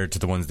compared to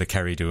the ones that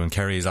Kerry do, and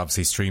Kerry is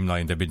obviously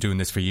streamlined. They've been doing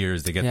this for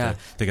years. They get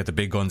the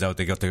big guns out,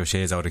 they got the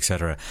O'Shea's out,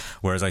 etc.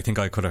 Whereas I think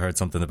I could have heard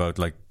something about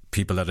like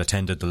people that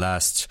attended the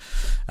last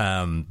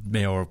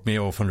Mayo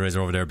fundraiser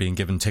over there being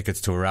given tickets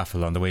to a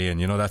raffle on the way in,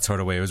 you know, that sort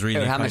of way. It was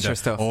really kind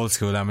of old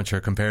school amateur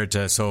compared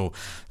to, so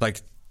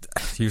like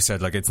you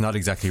said, like, it's not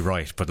exactly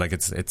right, but like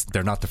it's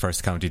they're not the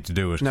first county to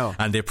do it. No.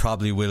 And they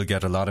probably will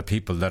get a lot of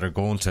people that are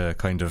going to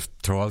kind of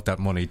throw out that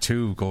money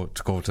to go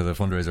to the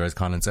fundraiser, as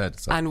Colin said.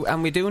 So.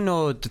 And we do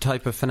know the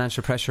type of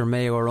financial pressure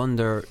Mayo are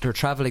under. Their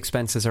travel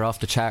expenses are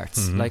off the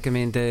charts. Mm-hmm. Like, I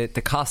mean,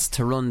 the cost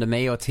to run the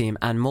Mayo team,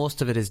 and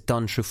most of it is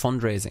done through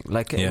fundraising.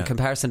 Like, in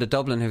comparison to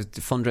Dublin, who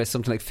fundraised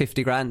something like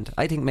 50 grand.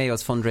 I think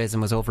Mayo's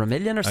fundraising was over $1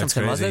 million or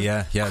something, was it?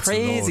 Yeah,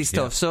 crazy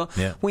stuff. So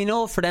we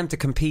know for them to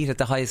compete at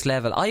the highest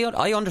level.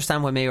 I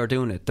understand why Mayo are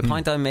doing it. The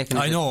point I'm making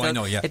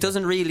is it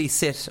doesn't really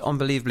sit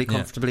unbelievably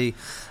comfortably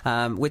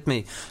with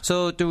me.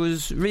 So there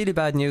was really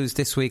bad news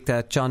this week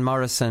that John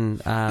Morrison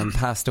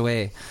passed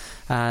away.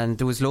 And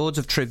there was loads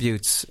of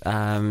tributes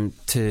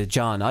to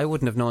John. I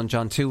wouldn't have known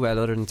John too well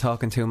other than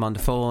talking to him on the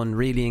phone.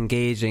 Really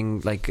engaging,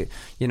 like,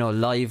 you know,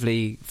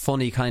 lively,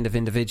 funny kind of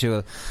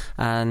individual.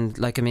 And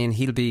like, I mean,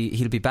 he'll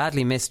be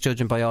badly missed,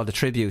 judging by all the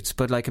tributes.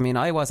 But like, I mean,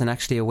 I wasn't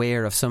actually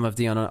aware of some of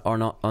the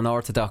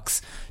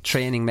unorthodox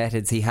training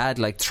methods he had,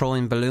 like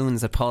throwing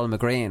balloons at Paul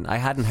McGrain. I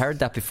hadn't heard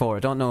that before.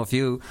 I don't know if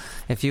you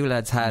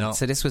lads had. No.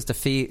 So this was the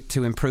feat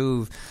to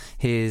improve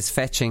his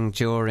fetching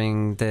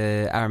during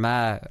the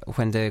Armagh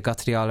when they got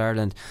to the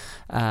All-Ireland,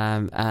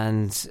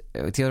 and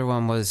the other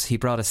one was he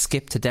brought a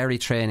skip to Derry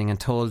training and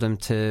told them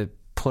to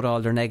put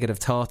all their negative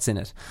thoughts in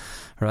it,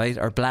 right?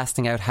 Or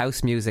blasting out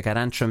house music at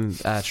Antrim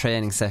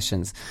training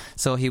sessions.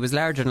 So he was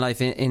larger than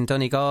life. In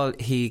Donegal,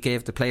 he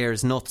gave the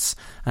players nuts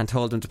and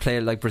told them to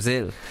play like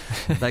Brazil.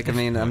 Like, I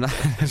mean, I'm not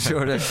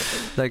sure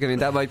that, like, I mean,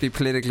 that might be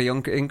politically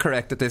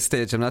incorrect at this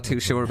stage. I'm not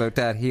too sure about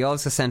that. He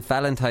also sent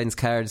Valentine's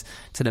cards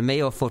to the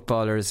Mayo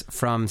footballers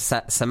from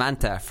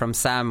Samantha, from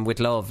Sam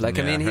with love. Like,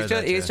 I mean, he's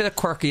just a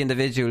quirky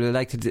individual who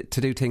likes to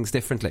do things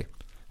differently.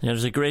 Yeah,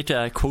 there's a great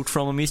quote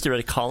from him. He used to write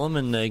a column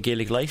in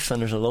Gaelic Life,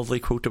 and there's a lovely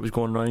quote that was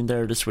going around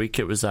there this week.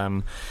 It was,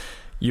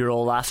 "You're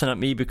all laughing at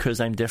me because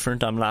I'm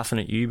different. I'm laughing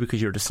at you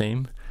because you're the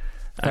same."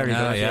 Very good.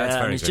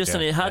 And it's just,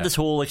 and it had this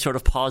whole like sort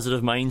of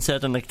positive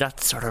mindset, and like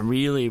that sort of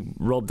really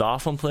rubbed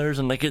off on players.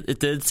 And like it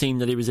did seem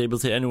that he was able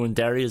to. I know in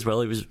Derry as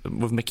well, he was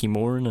with Mickey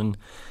Moran, and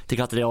they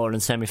got to the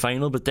All-Ireland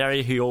semi-final. But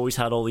Derry, who always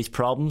had all these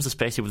problems,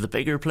 especially with the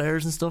bigger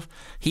players and stuff,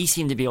 he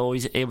seemed to be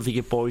always able to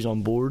get boys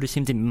on board. He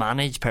seemed to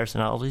manage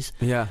personalities,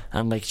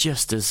 and like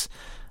just as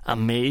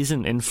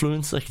amazing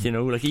influence, like, you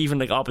know, like even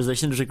like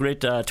opposition. There's a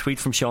great tweet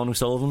from Sean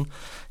O'Sullivan.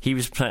 He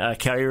was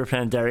Kerry were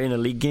playing Derry in a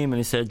league game, and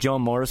he said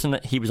John Morrison,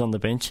 he was on the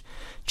bench.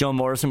 John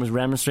Morrison was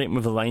remonstrating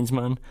with the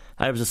linesman.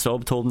 I was a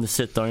sub, told him to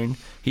sit down.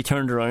 He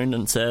turned around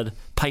and said,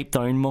 "Pipe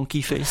down,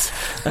 monkey face."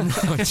 And,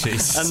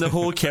 and the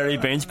whole Kerry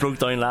bench broke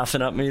down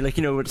laughing at me, like,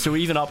 you know. So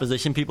even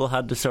opposition people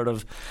had this sort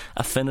of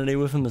affinity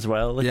with him as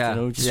well, like, you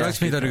know. It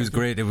strikes me that it was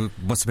great.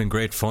 Must have been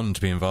great fun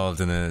to be involved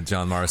in a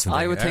John Morrison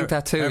thing. I would think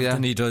that too.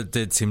 Everything he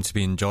did seemed to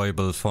be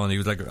enjoyable, fun. He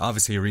was like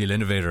obviously a real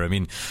innovator. I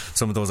mean,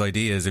 some of those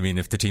ideas, I mean,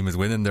 if the team is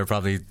winning, they're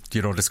probably,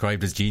 you know,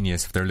 described as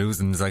genius. If they're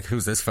losing, it's like,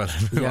 who's this fella?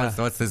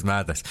 What's this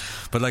madness?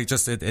 But But like,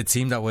 just it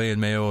seemed that way in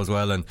Mayo as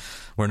well, and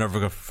we're never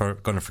going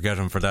to forget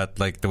him for that.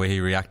 Like the way he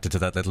reacted to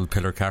that little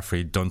pillar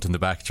Caffrey dunt in the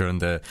back during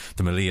the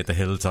melee at the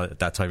Hills at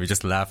that time. He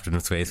just laughed in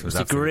his face. It was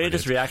the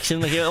greatest reaction.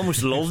 Like, he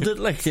almost loved it.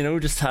 Like, you know,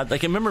 just had,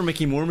 like, I remember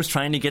Mickey Moore was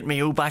trying to get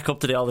Mayo back up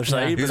to the other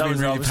side. He was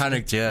really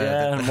panicked.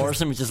 Yeah, and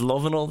Morrison was just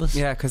loving all this.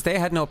 Yeah, because they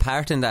had no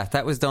part in that.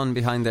 That was done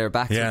behind their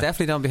backs. Yeah.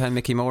 Definitely done behind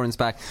Mickey Moran's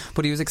back.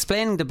 But he was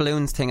explaining the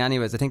balloons thing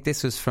anyways. I think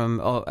this was from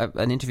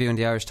an interview in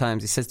the Irish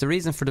Times. He says the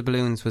reason for the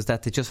balloons was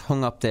that they just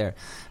hung up there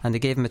and they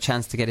gave him a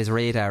chance to get his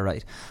radar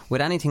right.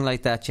 With anything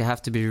like that, you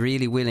have to be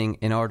really willing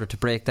in order to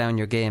break down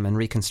your game and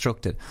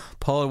reconstruct it.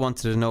 Paul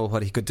wanted to know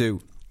what he could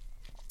do.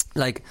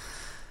 Like,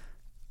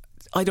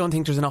 I don't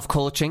think there's enough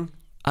coaching.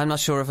 I'm not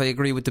sure if I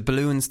agree with the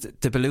balloons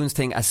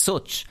thing as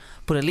such,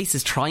 but at least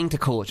it's trying to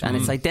coach and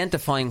it's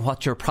identifying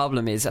what your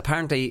problem is.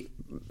 Apparently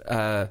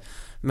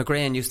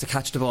McGrain used to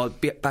catch the ball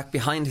back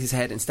behind his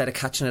head instead of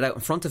catching it out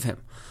in front of him.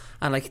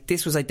 And like,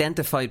 this was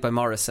identified by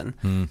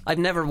Morrison. I've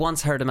never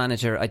once heard a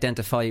manager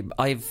identify,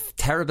 I've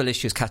terrible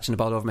issues catching the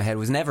ball over my head. It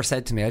was never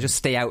said to me. I just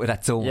stay out of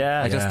that zone.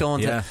 I just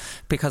don't,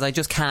 because I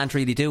just can't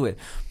really do it.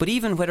 But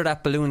even whether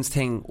that balloons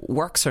thing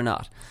works or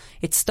not,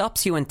 it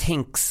stops you and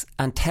thinks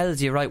and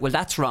tells you, right, well,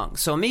 that's wrong.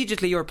 So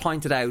immediately you're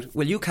pointed out,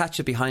 well, you catch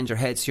it behind your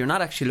head, so you're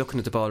not actually looking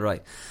at the ball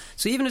right.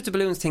 So even if the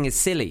balloons thing is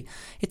silly,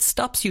 it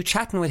stops you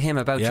chatting with him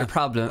about your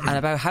problem and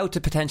about how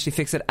to potentially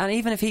fix it. And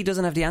even if he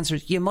doesn't have the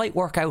answers, you might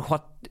work out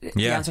what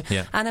the answer,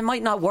 and it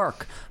might not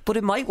work, but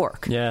it might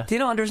work. Do you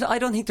know? And I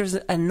don't think there's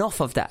enough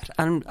of that,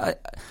 and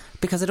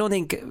because I don't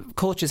think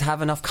coaches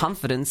have enough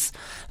confidence.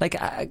 Like,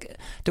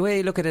 the way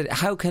you look at it,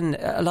 how can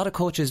a lot of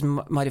coaches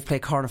might have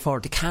played corner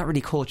forward, they can't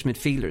really coach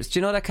midfielders. Do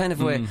you know, that kind of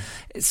way?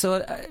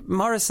 So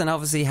Morrison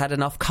obviously had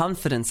enough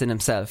confidence in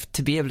himself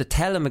to be able to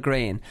tell him,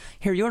 McGrain,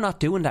 here, you're not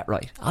doing that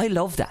right. I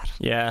love that.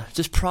 Yeah,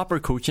 just proper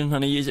coaching.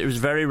 And it was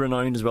very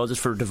renowned as well,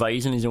 just for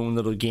devising his own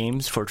little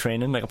games for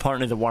training. Like,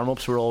 apparently the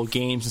warm-ups were all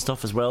games and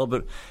stuff as well,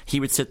 but he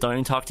would sit down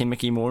and talk to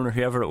Mickey Moore or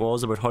whoever it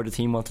was about how the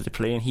team wanted to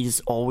play, and he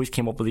just always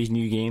came up with these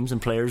new games,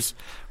 and players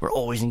were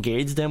always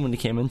engaged then when they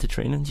came into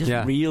training. Just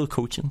real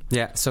coaching.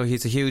 Yeah, so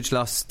he's a huge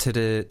loss to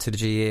the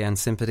GAA, and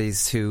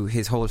sympathies to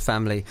his whole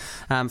family.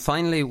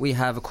 Finally, we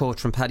have a quote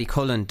from Paddy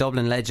Cullen,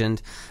 Dublin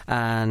legend,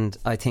 and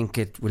I think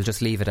we'll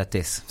just leave it at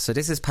this. So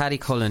this is Paddy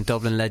Cullen,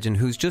 Dublin legend,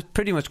 who's just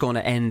pretty much going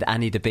to end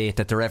any debate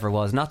that there ever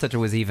was. Not that there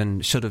was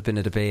even should have been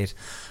a debate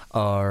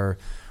or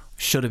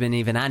should have been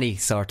even any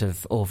sort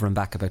of over and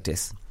back about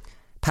this.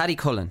 Paddy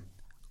Cullen,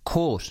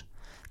 quote,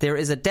 "There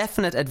is a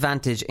definite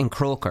advantage in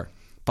Croker."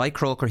 By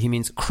Croker, he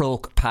means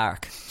Croke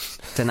Park,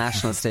 the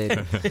national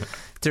stadium.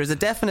 There's a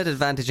definite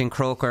advantage in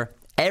Croker.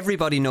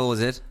 Everybody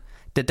knows it.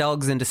 The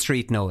dogs in the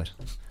street know it.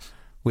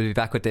 We'll be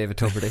back with David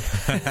Tubridy.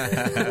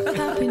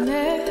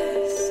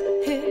 Happiness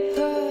hit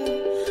her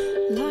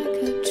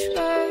like a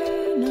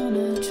train on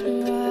a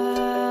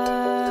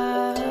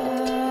track.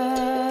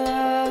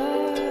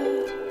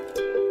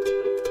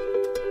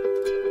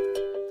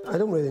 I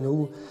don't really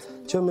know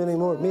Jim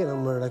anymore. Me and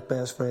him were like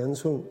best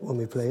friends when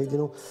we played, you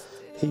know.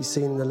 He's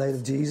seen the light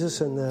of Jesus,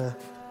 and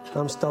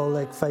I'm still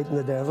like fighting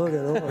the devil,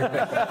 you know. The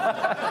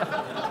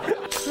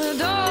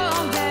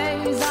dog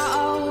days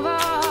are over.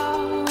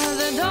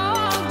 The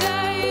dog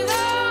days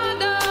are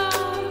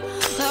done.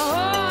 The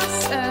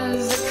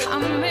horses are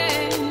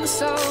coming,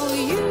 so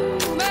you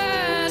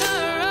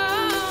better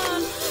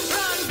run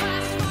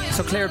fast.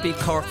 So Clare beat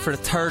Cork for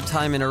the third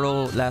time in a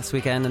row last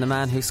weekend, and the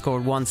man who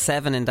scored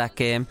 1-7 in that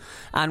game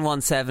and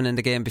 1-7 in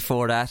the game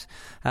before that,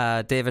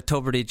 David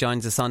Tubridy,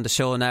 joins us on the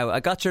show now. I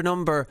got your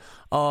number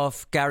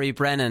off Gary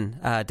Brennan,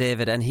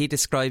 David, and he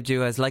described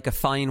you as like a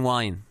fine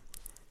wine.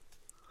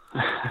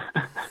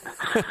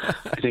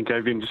 I think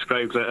I've been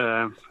described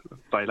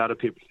by a lot of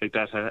people like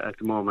that at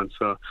the moment,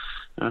 so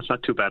it's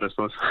not too bad, I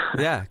suppose.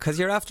 Yeah, because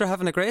you're after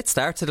having a great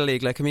start to the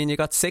league. Like, I mean, you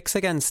got 6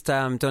 against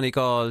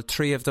Donegal.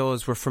 3 of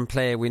those were from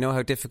play. We know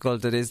how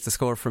difficult it is to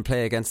score from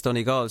play against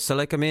Donegal. So,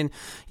 like, I mean,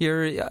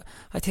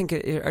 I think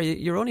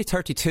you're only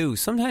 32.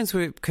 Sometimes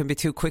we can be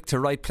too quick to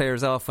write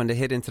players off when they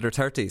hit into their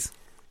 30s.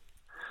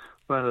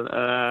 Well,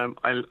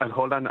 I'll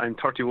hold on. I'm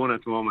 31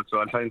 at the moment, so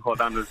I'll try and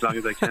hold on as long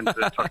as I can to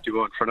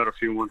 31 for another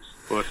few months.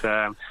 But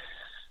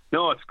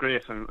no, it's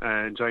great. I'm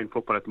enjoying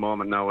football at the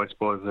moment now. I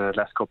suppose the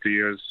last couple of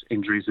years,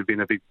 injuries have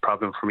been a big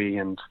problem for me.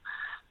 And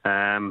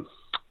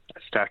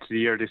start of the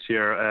year this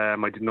year, I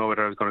didn't know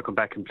whether I was going to come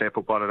back and play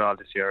football at all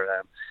this year.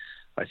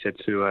 I said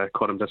to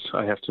Colin that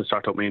I have to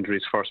sort out my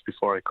injuries first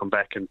before I come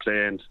back and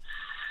play. And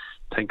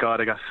thank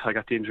God I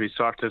got the injuries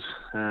sorted.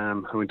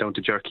 I went down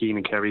to Ger Keane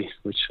in Kerry,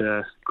 which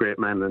great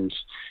man, and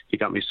he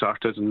got me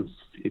sorted, and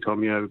he told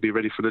me I would be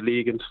ready for the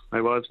league, and I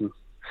was, and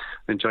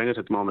I'm enjoying it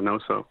at the moment now.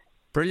 So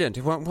brilliant.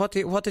 What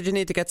did you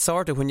need to get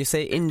sorted when you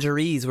say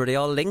injuries? Were they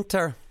all linked,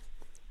 or?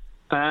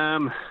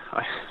 The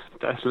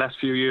last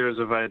few years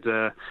I've had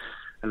a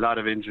lot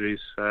of injuries.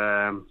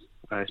 I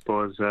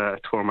suppose I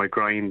tore my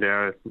groin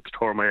there,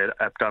 tore my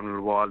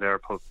abdominal wall there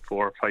about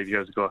 4 or 5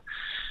 years ago.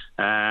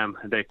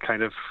 They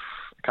kind of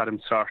got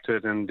him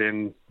sorted and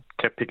then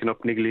kept picking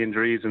up niggly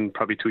injuries, and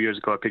probably 2 years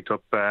ago I picked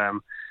up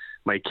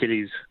my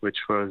Achilles, which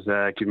was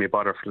giving me a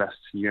bother for the last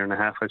year and a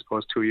half, I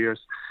suppose, 2 years,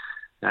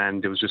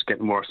 and it was just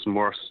getting worse and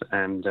worse.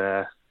 And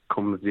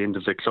coming to the end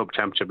of the club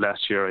championship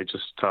last year, I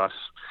just thought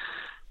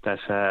that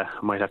I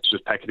might have to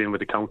just pack it in with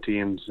the county,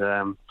 and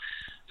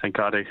thank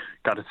God I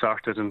got it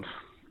sorted and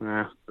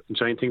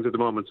enjoying things at the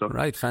moment. So.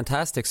 Right,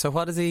 fantastic. So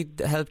what has he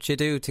helped you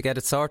do to get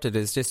it sorted?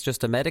 Is this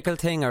just a medical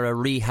thing or a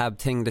rehab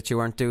thing that you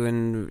weren't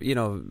doing,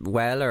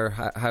 well, or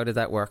how did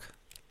that work?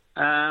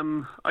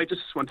 I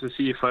just wanted to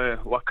see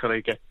what could I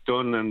get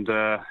done, and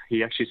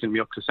he actually sent me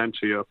up to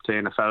Century, up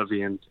to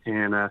Falvey, and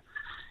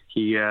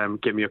he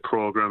gave me a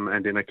program,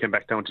 and then I came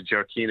back down to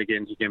Jerkeen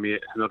again. He gave me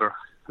another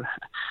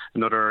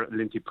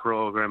Linty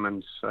program,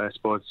 and I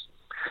suppose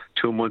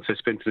 2 months I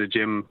spent to the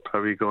gym,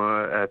 probably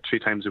go 3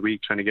 times a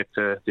week, trying to get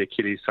the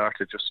Achilles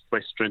sorted, just by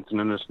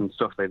strengthening it and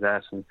stuff like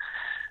that. And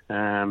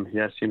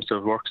it seems to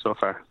have worked so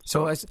far.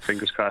 So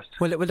fingers crossed.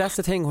 Well, that's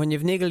the thing. When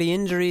you've niggly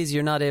injuries,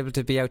 you're not able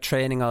to be out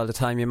training all the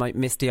time. You might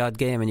miss the odd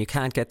game, and you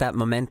can't get that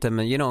momentum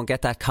and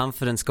get that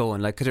confidence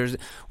going. Like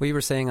we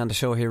were saying on the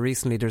show here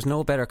recently, there's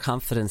no better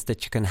confidence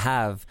that you can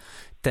have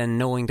than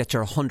knowing that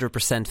you're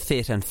 100%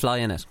 fit and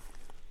flying it.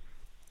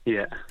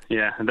 Yeah,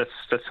 and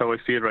that's how I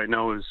feel right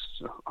now, is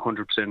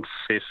 100%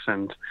 fit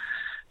and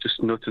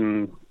just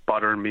nothing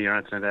bothering me or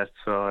anything like that.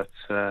 So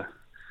it's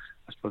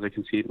I suppose I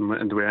can see it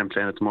in the way I'm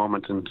playing at the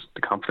moment, and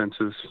the confidence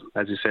is,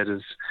 as you said,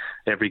 is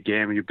every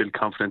game you build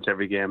confidence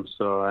every game.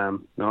 So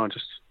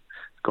just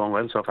going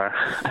well so far.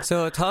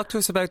 So talk to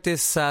us about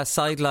this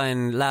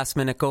sideline last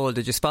minute goal.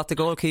 Did you spot the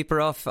goalkeeper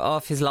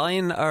off his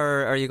line,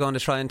 or are you going to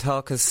try and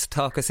talk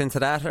us into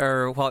that,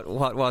 or what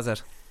was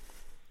it?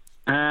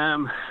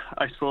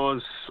 I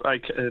suppose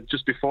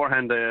just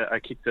beforehand I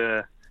kicked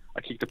the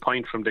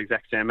point from the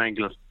exact same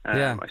angle.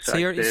 I'm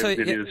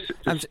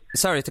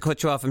sorry to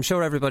cut you off. I'm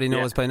sure everybody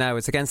knows by now.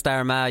 It's against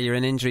Armagh. You're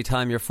in injury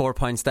time. You're 4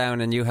 points down,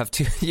 and you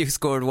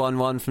scored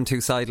 1-1 from 2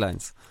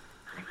 sidelines.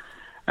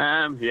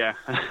 No,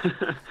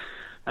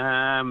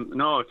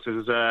 it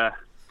was. I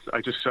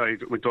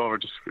went over,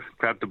 just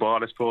grabbed the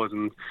ball, I suppose,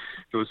 and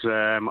it was.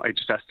 I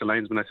just asked the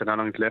linesman. I said, "How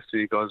long is left?"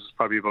 And he goes,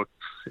 "Probably about."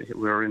 We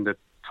were in the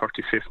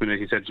 35th minute.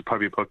 He said,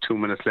 "Probably about 2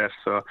 minutes left."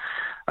 So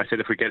I said,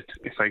 if I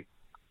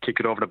kick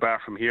it over the bar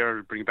from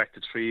here, bring it back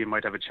to 3, I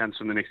might have a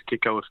chance on the next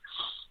kick out.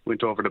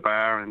 Went over the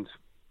bar, and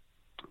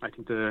I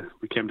think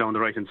we came down the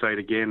right hand side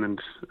again,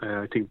 and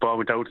I think ball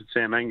went out at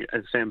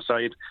the same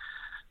side.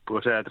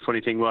 But the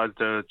funny thing was,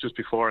 just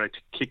before I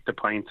kicked the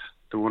point,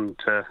 the one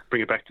to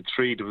bring it back to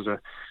 3, there was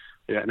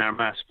an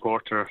Armagh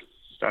supporter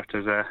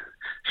started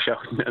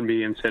shouting at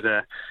me and said,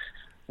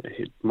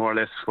 more or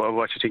less,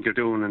 what you think you're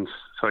doing? And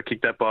so I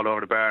kicked that ball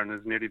over the bar, and it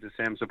was nearly the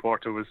same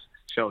supporter was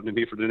shouting at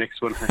me for the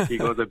next one. He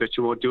goes, "I bet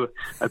you won't do it.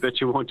 I bet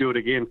you won't do it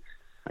again."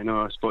 I know,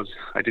 I suppose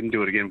I didn't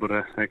do it again, but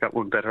I got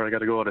one better. I got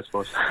to go, I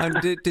suppose.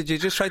 And did you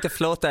just try to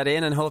float that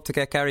in and hope to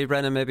get Gary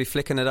Brennan maybe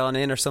flicking it on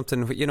in or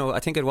something? I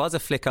think it was a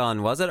flick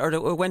on, was it? Or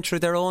it went through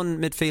their own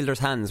midfielders'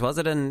 hands, was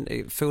it? And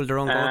it fooled their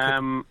own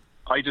goalkeeper?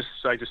 I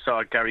just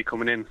saw Gary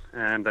coming in,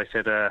 and I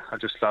said, I'll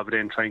just lob it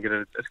in, try and get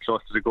it as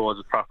close to the goal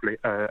as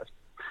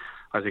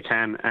I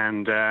can.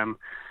 And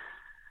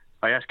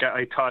I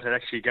thought that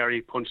actually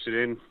Gary punched it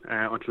in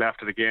until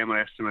after the game.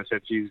 I asked him, I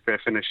said, "Geez, fair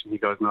finish?" And he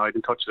goes, "No, I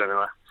didn't touch it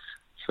anyway."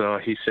 So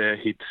he said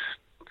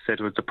it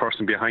was the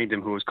person behind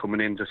him who was coming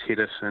in just hit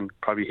it and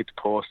probably hit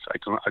the post. I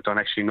don't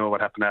actually know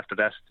what happened after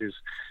that. It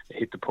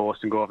hit the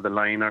post and go over the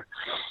liner.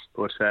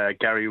 But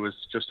Gary was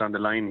just on the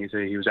line.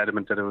 He was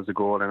adamant that it was a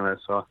goal anyway.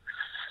 So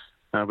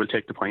we'll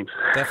take the point.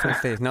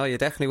 Definitely. No, you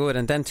definitely would.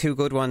 And then 2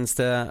 good ones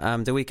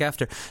the week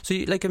after. So,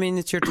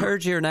 it's your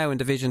 3rd year now in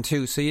Division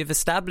 2, so you've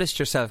established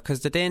yourself,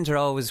 because the danger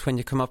always when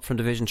you come up from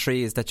Division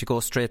 3 is that you go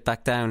straight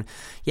back down.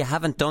 You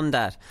haven't done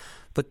that.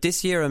 But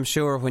this year, I'm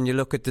sure, when you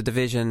look at the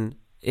division,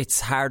 it's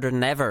harder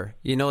than ever.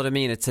 You know what I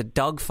mean? It's a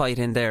dogfight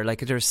in there.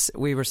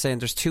 We were saying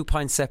there's 2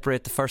 points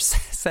separate the first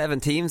 7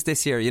 teams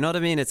this year. You know what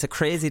I mean? It's a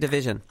crazy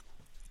division.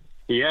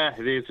 Yeah,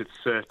 it is.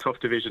 It's a tough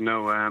division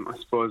now. I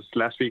suppose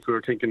last week we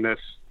were thinking that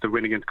the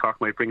win against Cork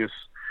might bring us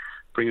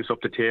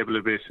up the table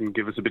a bit and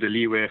give us a bit of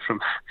leeway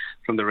from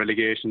the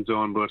relegation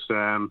zone. But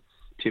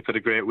Tip had a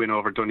great win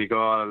over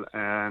Donegal,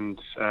 and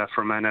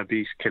Fermanagh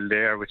beat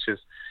Kildare, which is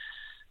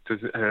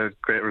a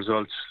great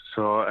result.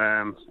 So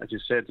as you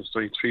said, there's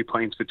only 3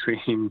 points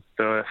between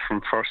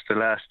from first to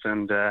last,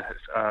 and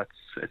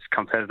it's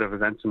competitive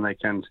as anything.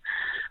 And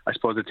I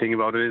suppose the thing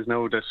about it is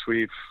now that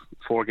we've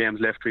 4 games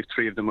left, we've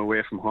 3 of them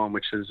away from home,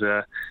 which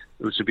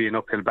would be an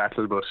uphill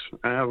battle. But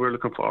we're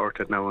looking forward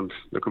to it now, and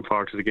looking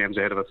forward to the games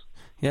ahead of us.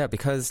 Yeah,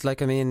 because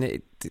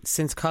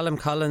since Colin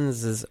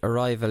Collins'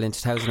 arrival in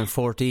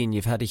 2014,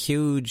 you've had a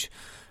huge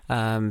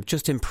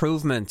just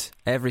improvement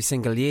every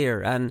single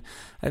year, and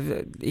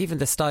even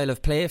the style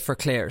of play for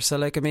Clare. So,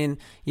 like, I mean,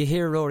 you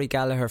hear Rory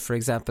Gallagher, for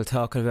example,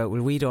 talking about,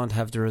 well, we don't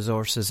have the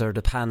resources or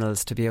the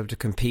panels to be able to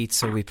compete,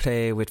 so we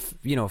play with,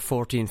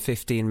 14,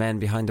 15 men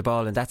behind the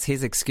ball, and that's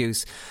his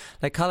excuse.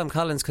 Like, Colm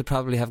Collins could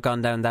probably have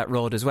gone down that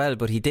road as well,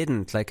 but he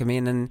didn't. Like, I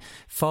mean, and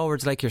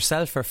forwards like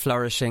yourself are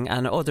flourishing,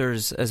 and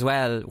others as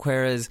well,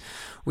 whereas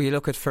we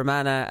look at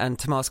Fermanagh and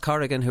Tomas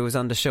Corrigan, who was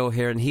on the show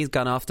here, and he's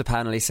gone off the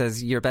panel. He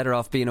says, you're better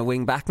off being a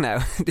wing back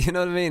now. Do you know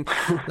what I mean?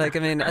 Like, I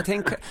mean, I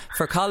think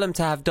for Colm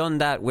to have done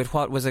that with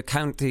what was a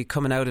county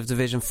coming out of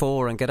Division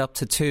 4 and get up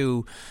to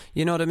 2,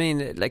 you know what I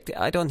mean? Like,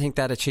 I don't think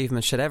that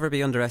achievement should ever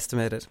be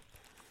underestimated.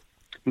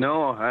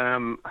 No,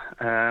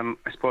 I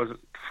suppose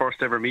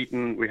first ever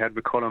meeting we had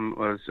with Colm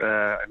was,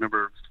 I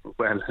remember,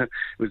 well, it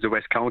was the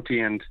West County,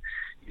 and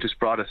he just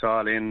brought us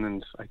all in,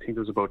 and I think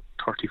there was about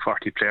 30,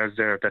 40 players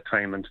there at that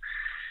time, and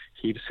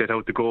he'd set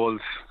out the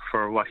goals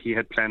for what he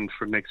had planned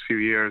for the next few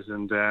years.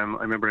 And I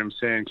remember him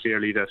saying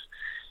clearly that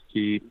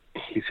he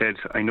said,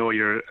 I know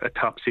you're a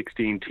top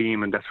 16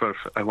 team, and that's where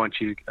I want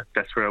to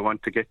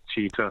get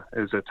you to,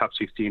 as a top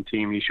 16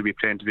 team. You should be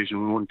playing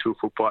Division 1, 2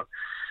 football.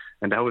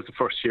 And that was the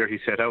first year he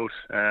set out.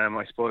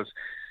 I suppose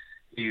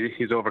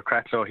he's over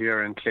Cratloe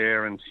here in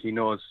Clare, and he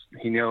knows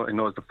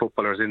the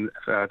footballers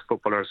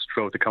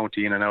throughout the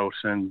county in and out,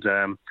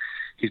 and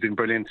he's been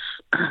brilliant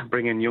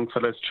bringing young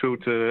fellas through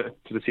to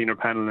the senior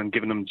panel and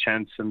giving them a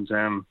chance. And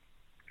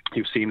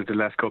you've seen it the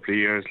last couple of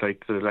years,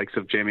 like the likes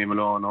of Jamie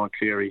Malone, Owen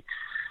Cleary,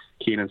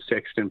 Keenan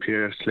Sexton,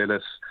 Pierce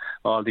Lillis.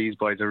 All these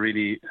boys are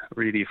really,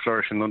 really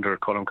flourishing under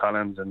Colm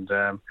Collins. And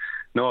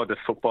the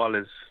football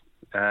is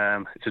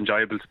it's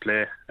enjoyable to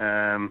play.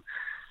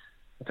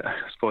 I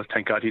suppose,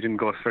 thank God he didn't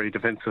go very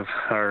defensive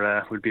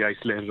or would be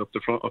isolated up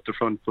the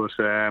front. But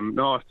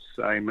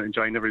I'm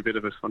enjoying every bit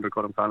of it under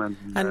Colm Collins.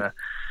 And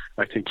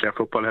I think Clare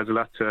football has a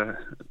lot to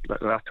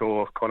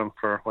owe Colm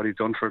for what he's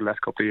done for the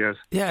last couple of years.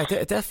 Yeah,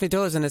 it definitely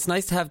does, and it's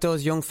nice to have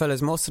those young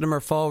fellas. Most of them are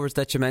forwards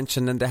that you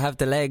mentioned, and they have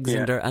the legs,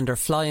 and they're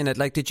flying it.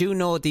 Like, did you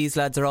know these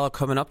lads are all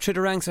coming up through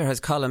the ranks, or has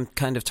Colm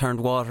kind of turned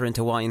water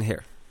into wine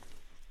here?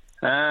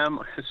 I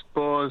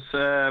suppose.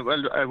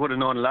 Well, I would have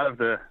known a lot of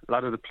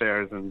the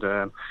players, and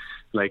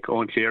like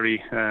Owen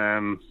Cleary,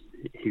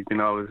 he's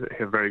been always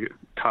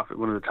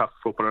one of the top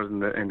footballers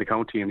in the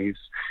county, and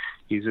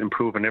he's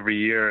improving every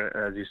year,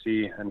 as you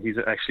see, and he's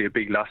actually a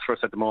big loss for us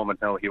at the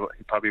moment. Now he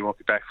probably won't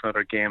be back for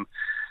another game.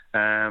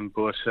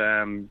 But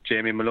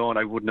Jamie Malone,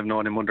 I wouldn't have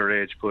known him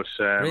underage, but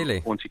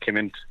really? once he came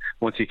in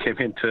with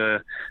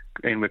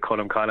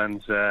Colm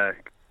Collins,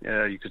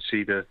 you could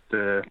see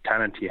the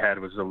talent he had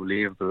was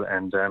unbelievable.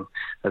 And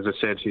as I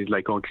said, he's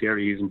like Owen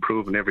Cleary, he's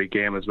improving every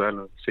game as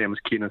well. Same as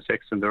Keenan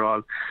Sexton, they're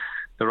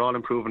all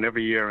improving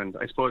every year. And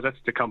I suppose that's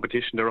the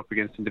competition they're up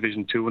against in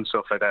Division 2 and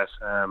stuff like that.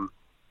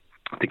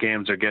 The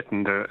games are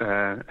getting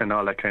and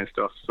all that kind of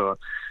stuff. So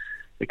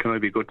it can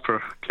only be good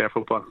for Clare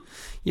football.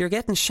 You're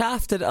getting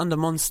shafted on the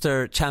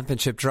Munster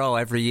Championship draw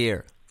every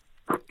year.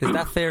 Is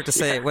that fair to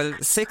say? Well,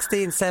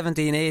 16,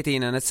 17,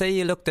 18, and I'd say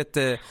you looked at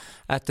the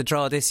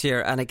draw this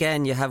year, and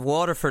again you have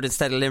Waterford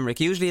instead of Limerick.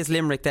 Usually it's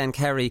Limerick then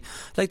Kerry.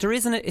 Like, there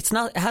isn't it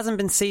hasn't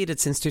been seeded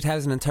since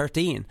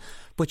 2013,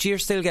 but you're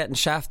still getting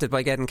shafted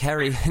by getting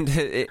Kerry.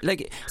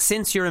 Like,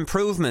 since your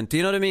improvement, do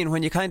you know what I mean?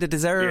 When you kind of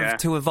deserve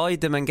to avoid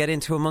them and get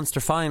into a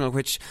Munster final,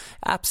 which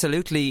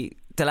absolutely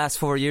the last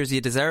 4 years you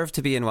deserve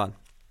to be in one.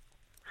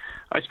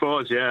 I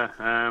suppose, yeah.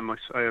 I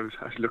was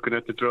looking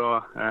at the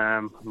draw.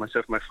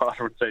 Myself and my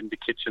father were inside in the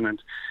kitchen, and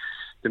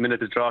the minute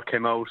the draw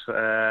came out,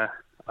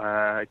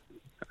 I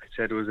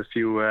said there was a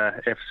few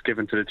F's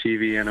given to the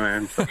TV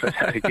and stuff like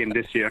that again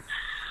this year.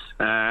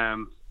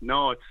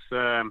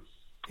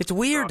 It's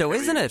weird though,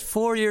 isn't it?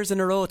 4 years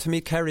in a row to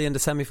meet Kerry in the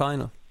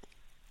semi-final.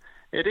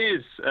 It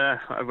is.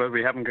 Well,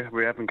 we haven't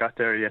got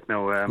there yet.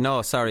 No.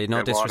 No, sorry,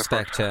 no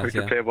disrespect. We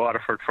could play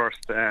Waterford first.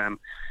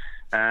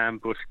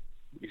 But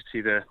you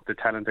see the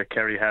talent that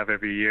Kerry have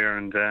every year,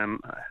 and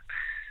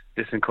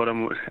listen,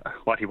 Colm,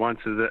 what he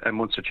wants is a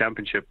Munster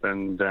Championship,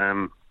 and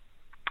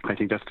I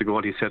think that's the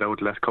goal he set out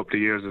the last couple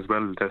of years as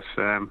well. That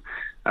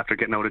after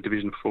getting out of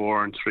Division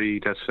 4 and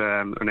 3, that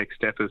our next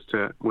step is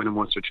to win a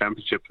Munster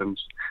Championship, and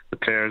the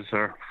players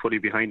are fully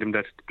behind him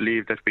that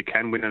believe that we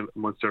can win a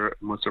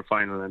Munster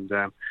final. And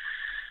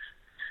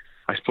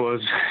I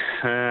suppose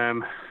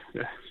to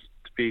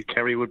beat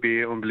Kerry would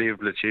be an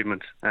unbelievable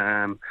achievement.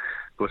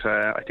 But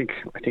I think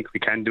we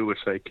can do it.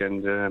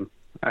 And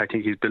I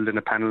think he's building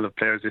a panel of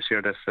players this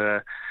year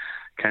that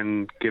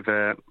can give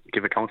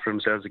account for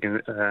themselves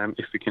again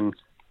if we can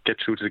get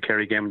through to the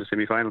Kerry game in the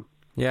semi-final.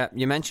 Yeah,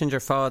 you mentioned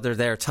your father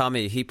there,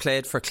 Tommy. He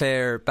played for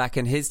Clare back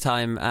in his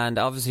time, and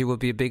obviously will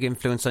be a big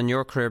influence on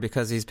your career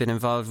because he's been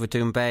involved with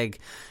Doombeg,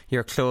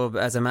 your club,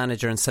 as a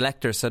manager and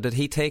selector. So did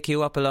he take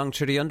you up along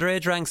through the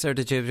underage ranks, or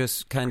did you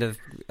just kind of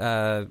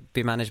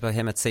be managed by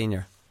him at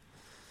senior?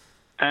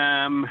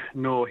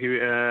 No, he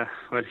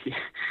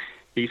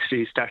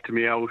started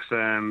me out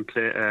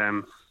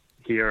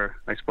here.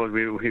 I suppose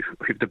we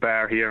have the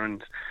bar here,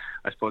 and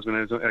I suppose when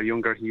I was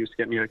younger, he used to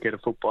get me out, get a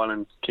football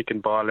and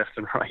kicking ball left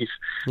and right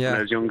when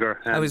I was younger.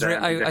 And,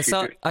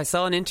 I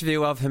saw an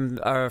interview of him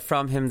or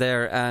from him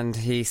there, and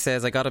he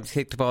says I got him to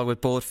kick the ball with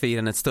both feet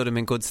and it stood him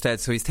in good stead.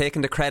 So he's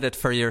taken the credit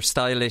for your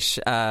stylish,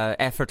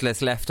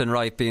 effortless left and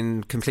right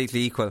being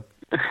completely equal.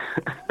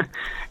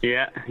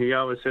 Yeah, he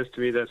always says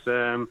to me that.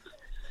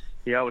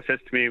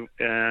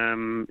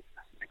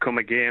 Come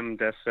a game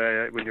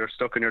that when you're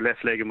stuck on your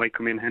left leg, it might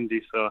come in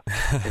handy. So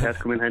it has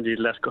come in handy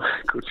the last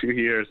good few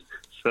years.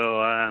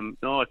 So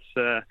no,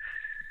 it's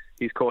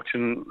he's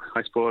coaching.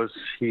 I suppose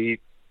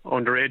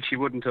underage he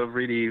wouldn't have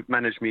really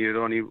managed me. It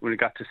only when it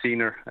got to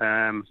senior,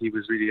 he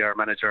was really our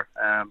manager.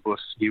 But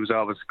he was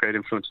always a great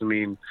influence on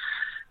me and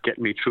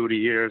getting me through the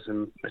years,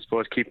 and I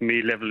suppose keeping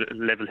me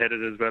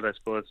level-headed as well. I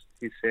suppose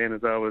he's saying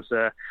as always,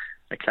 a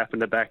clap in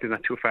the back is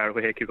not too far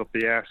away, kick up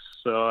the arse.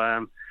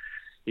 So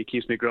he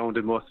keeps me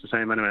grounded most of the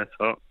time anyway.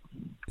 So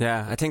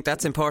yeah, I think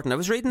that's important. I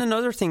was reading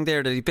another thing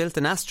there that he built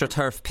an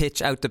AstroTurf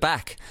pitch out the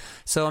back.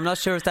 So I'm not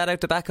sure if that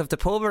out the back of the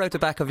pub or out the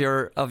back of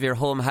your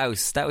home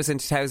house. That was in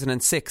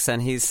 2006,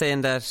 and he's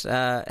saying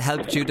that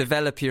helped you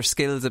develop your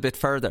skills a bit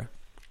further.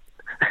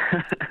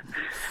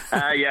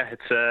 Yeah,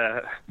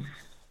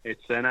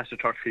 it's an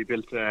AstroTurf he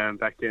built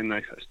back then.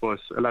 I suppose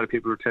a lot of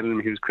people were telling him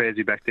he was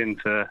crazy back then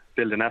to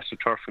build an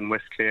AstroTurf in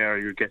West Clare.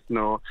 You'd get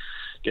no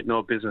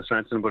business or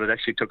anything, but it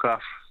actually took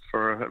off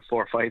for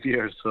 4 or 5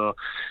 years. So,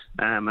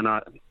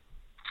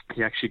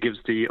 he actually gives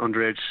the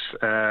underage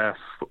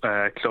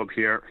club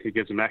here. He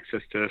gives them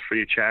access to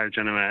free of charge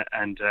anyway,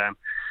 and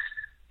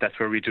that's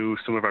where we do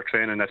some of our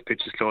training. That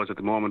pitch is closed at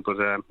the moment, but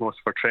most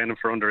of our training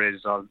for underage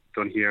is all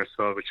done here,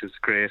 so which is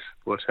great.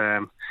 But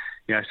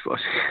yeah, I suppose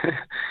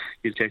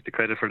you'll take the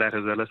credit for that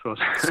as well, I suppose.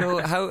 So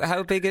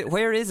how big?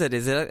 Where is it?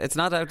 It's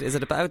not out? Is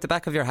it about the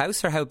back of your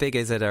house, or how big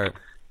is it? Or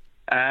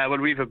well,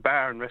 we've a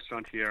bar and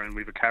restaurant here, and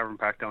we've a caravan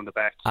park down the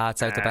back.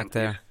 It's out the back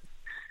there.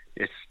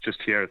 It's just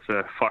here. It's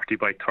a 40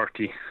 by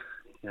 30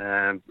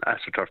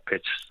 AstroTurf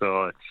pitch,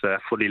 so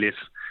it's fully lit.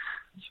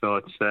 So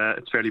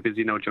it's fairly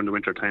busy now during the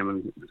winter time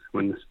and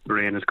when the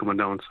rain is coming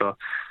down. So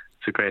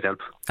it's a great help.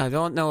 I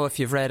don't know if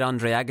you've read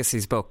Andre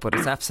Agassi's book, but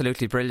it's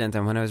absolutely brilliant.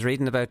 And when I was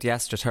reading about the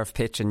AstroTurf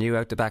pitch and you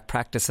out the back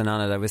practicing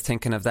on it, I was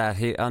thinking of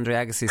that. Andre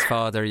Agassi's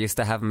father used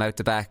to have him out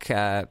the back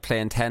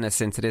playing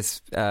tennis into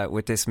this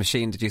with this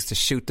machine that used to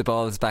shoot the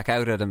balls back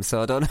out at him.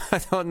 So I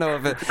don't know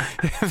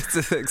if it's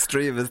as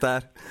extreme as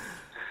that.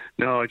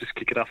 No, I just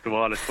kick it off the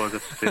wall, I suppose.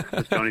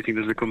 That's the only thing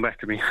that will come back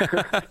to me.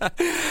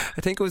 I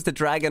think it was the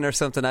dragon or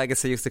something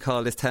Agassi used to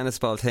call this tennis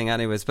ball thing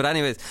anyways. But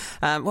anyways,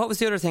 what was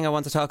the other thing I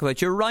want to talk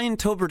about? You're Ryan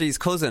Tubridy's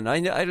cousin.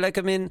 I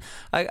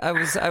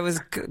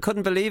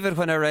couldn't believe it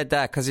when I read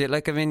that, because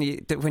when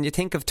you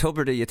think of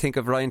Tubridy, you think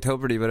of Ryan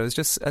Tubridy, but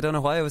I don't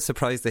know why I was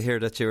surprised to hear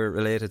that you were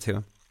related to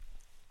him.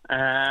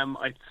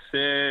 I'd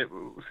say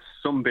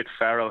some bit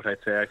far out, I'd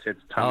say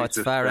Tommy's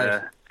it's far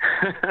out.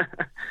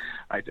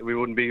 We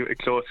wouldn't be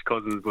close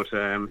cousins, but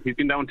he's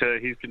been down to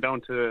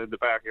the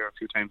bar here a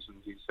few times, and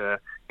he's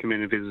come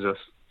in and visited us.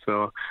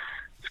 So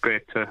it's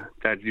great.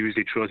 Dad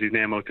usually throws his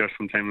name out there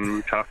sometime when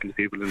we're talking to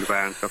people in the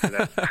bar and stuff like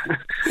that.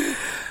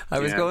 I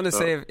was going to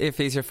say, if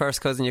he's your first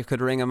cousin, you could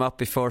ring him up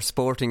before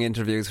sporting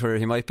interviews where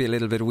he might be a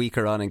little bit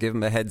weaker on, and give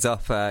him a heads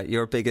up.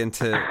 You're big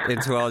into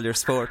all your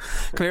sport.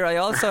 Come here, I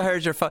also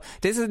heard your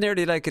this is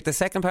nearly like the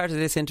second part of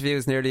this interview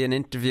is nearly an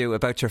interview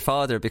about your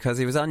father, because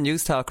he was on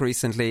News Talk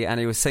recently and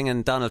he was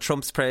singing Donald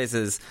Trump's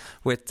praises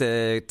with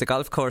the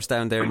golf course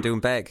down there in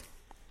Doombeg.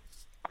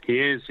 He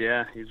is,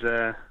 yeah. He's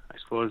I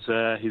suppose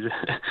he's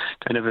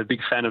kind of a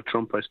big fan of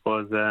Trump, I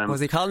suppose. Was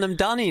he calling him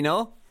Donny,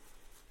 no?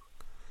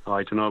 Oh,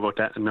 I don't know about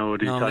that. No,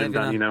 he's calling him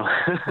Donny now.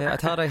 Yeah, I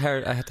thought I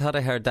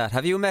heard that.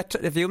 Have you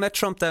met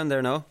Trump down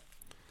there, no?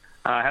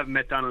 I haven't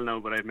met Donald now,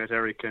 but I've met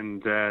Eric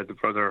and the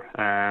brother,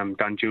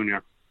 Don Jr.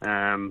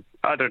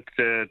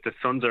 The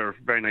sons are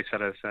very nice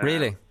fellas.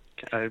 Really?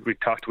 We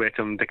talked with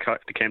them. They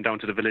came down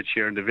to the village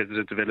here and they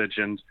visited the village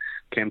and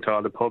came to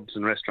all the pubs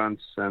and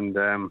restaurants and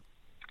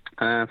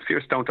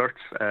fierce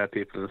down-to-earth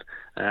people.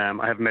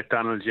 I haven't met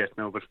Donald yet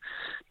now, but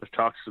there's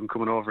talks of him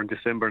coming over in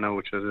December now,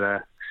 which is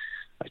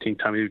I think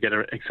Tommy will get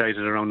excited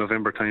around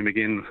November time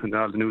again, and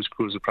all the news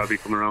crews will probably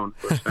come around.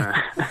 But,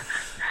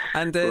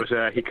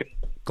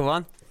 go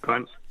on.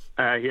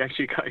 He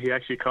actually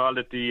called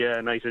it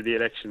the night of the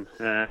election.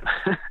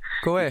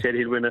 Go away. He said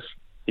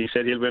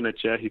he'll win it.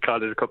 Yeah, he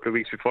called it a couple of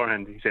weeks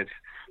beforehand. He said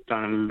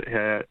Donald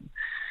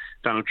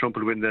Trump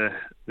will win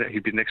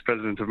he'll be the next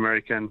president of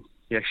America. And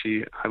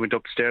I went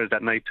upstairs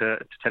that night to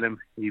tell him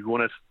he'd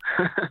won it.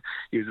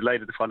 He was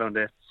delighted the following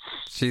day.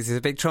 Jeez, he's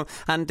a big Trump.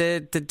 And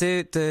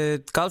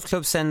the golf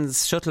club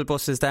sends shuttle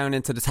buses down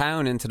into the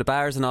town, into the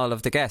bars and all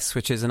of the guests,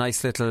 which is a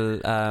nice little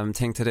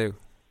thing to do.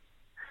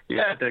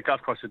 Yeah, the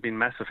golf course has been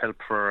massive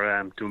help for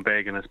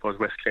Doombeg and I suppose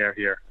West Clare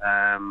here.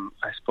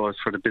 I suppose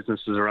for the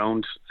businesses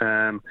around.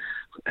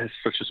 It's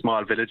such a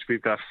small village. We've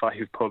got 5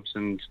 pubs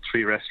and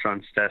 3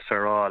 restaurants that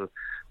are all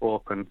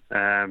open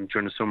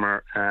during the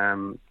summer.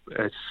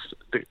 I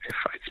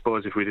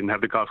suppose if we didn't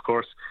have the golf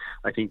course,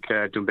 I think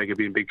Doonbeg would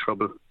be in big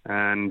trouble.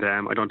 And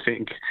I don't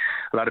think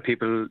a lot of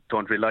people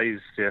don't realise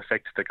the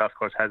effect the golf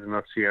course has on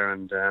us here.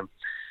 And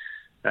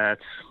I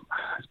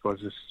suppose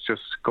it's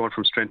just going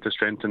from strength to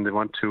strength, and they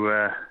want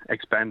to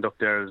expand up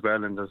there as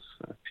well. And there's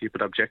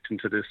people objecting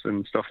to this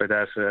and stuff like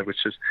that,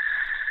 which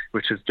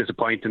is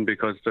disappointing,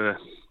 because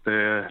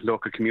the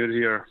local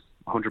community are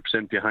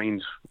 100%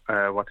 behind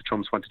what the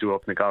Trumps want to do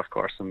up in the golf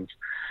course, and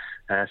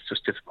it's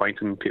just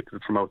disappointing. People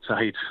from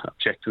outside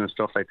objecting and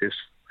stuff like this.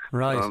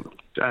 Right.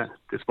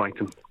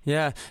 Disappointing.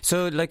 Yeah.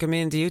 So,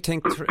 do you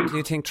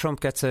think Trump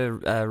gets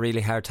a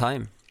really hard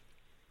time?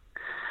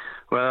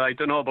 Well, I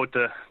don't know about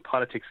the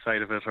politics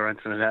side of it or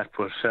anything like that,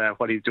 but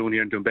what he's doing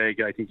here in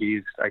Doonbeg, I think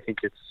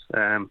it's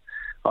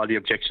all the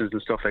objections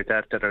and stuff like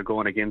that are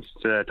going against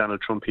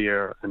Donald Trump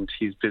here and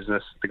his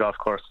business, the golf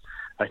course.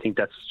 I think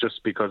that's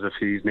just because of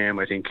his name,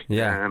 I think.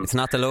 Yeah, it's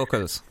not the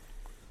locals.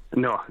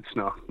 No, it's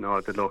not. No,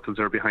 the locals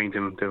are behind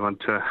him. They want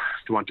to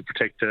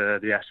protect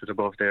the asset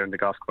above there in the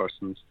golf course.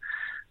 And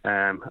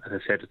as I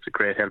said, it's a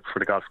great help for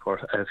the golf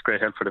course. It's a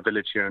great help for the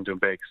village here in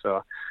Doonbeg.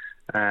 So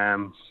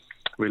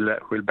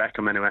we'll back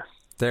him anyway.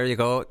 There you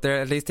go.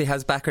 There, at least he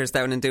has backers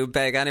down in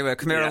Doonbeg. Anyway,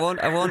 come here. Yeah.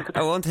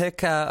 I won't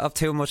take up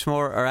too much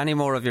more or any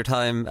more of your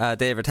time,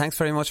 David. Thanks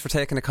very much for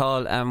taking the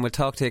call, and we'll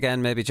talk to you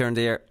again maybe during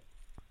the year.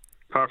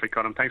 Perfect,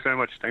 Colin. Thanks very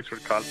much. Thanks for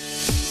the call.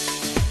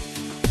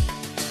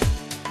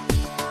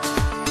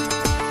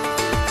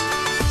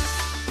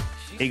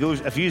 He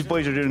goes, if you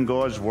boys are doing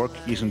God's work,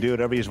 you can do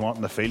whatever you want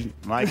in the field.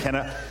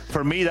 And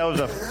for me, that was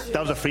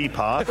a free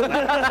pass.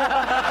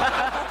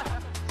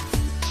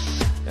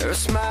 Her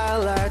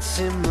smile lights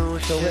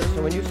emotion.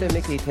 So when you say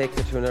Mickey takes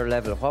it to another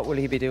level, what will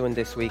he be doing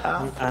this week?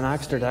 An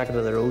extra decade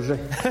of the rosary.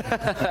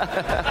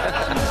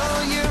 I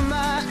know you're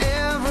my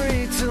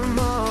every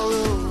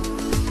tomorrow,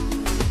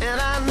 and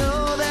I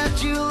know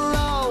that you'll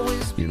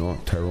always.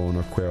 Tyrone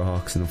are queer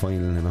hawks in the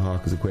final, and a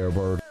hawk is a queer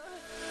bird.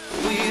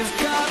 We've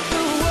got the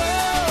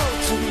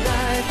world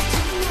tonight.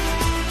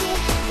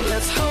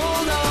 Let's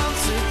hold on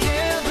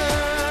together.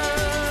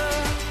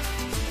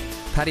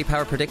 Paddy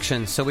Power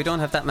predictions. So we don't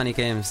have that many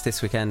games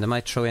this weekend. I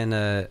might throw in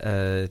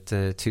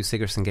the two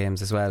Sigerson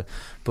games as well.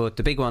 But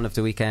the big one of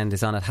the weekend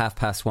is on at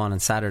 1:30 on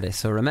Saturday.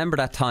 So remember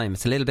that time.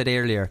 It's a little bit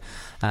earlier,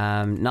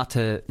 not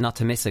to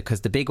miss it,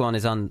 because the big one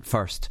is on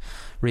first.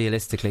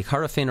 Realistically,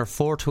 Corofin are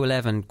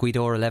 4-11,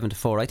 Gweedore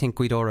 11-4. I think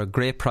Gweedore are a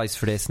great price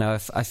for this. Now,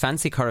 I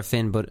fancy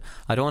Corofin, but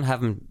I don't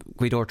have them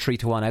Gweedore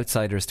 3-1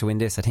 outsiders to win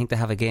this. I think they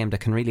have a game that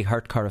can really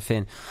hurt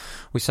Corofin.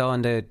 We saw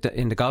in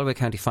the Galway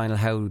County final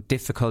how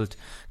difficult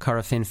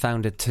Corofin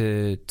found it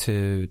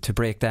to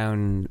break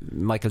down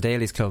Michael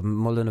Daly's club,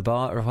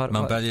 Mullinabar or what?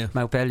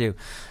 Mount Bellew.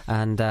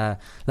 And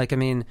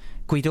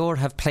Gweedore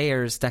have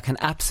players that can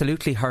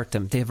absolutely hurt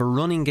them. They have a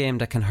running game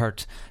that can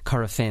hurt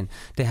Corofin.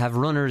 They have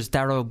runners,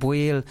 Darrow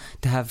Boyle,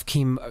 they have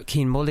Keane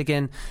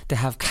Mulligan, they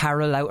have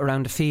Carroll out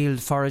around the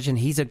field foraging.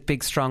 He's a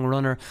big strong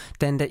runner.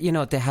 Then they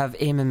have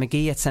Eamon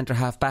McGee at centre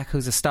half back,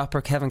 who's a stopper.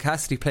 Kevin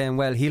Cassidy playing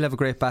well. He'll have a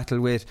great battle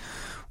with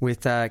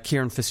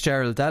Kieran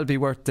Fitzgerald. That'll be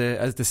worth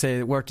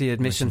the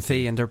admission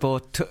fee, and they're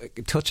both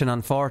touching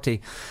on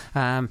 40.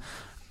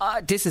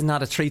 This is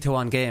not a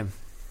 3-1 game.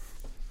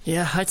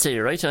 Yeah, I'd say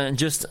you're right. And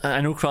I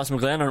know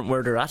Crossmaglen aren't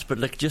where they're at, but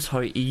just how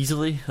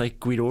easily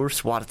Gweedore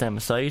swatted them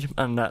aside,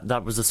 and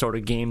that was the sort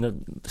of game that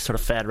sort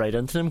of fed right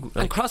into them.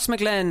 And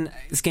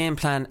Crossmaglen's game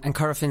plan and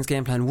Corofin's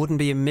game plan wouldn't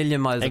be a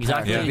million miles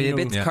apart.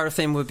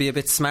 Corofin would be a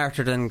bit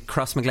smarter than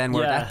Crossmaglen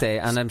were that day,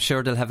 and I'm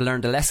sure they'll have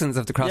learned the lessons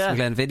of the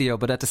Crossmaglen video.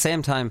 But at the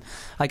same time,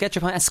 I get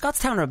your point. And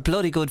Scottstown are a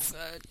bloody good.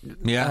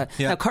 Now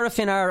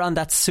Corofin are on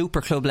that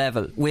super club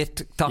level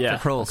with Dr.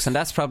 Crokes, and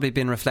that's probably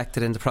been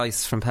reflected in the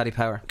price from Paddy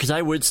Power. Because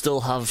I would still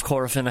have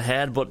Corofin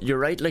ahead, but you're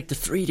right, the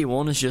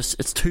 3-1 is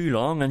it's too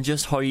long, and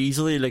just how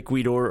easily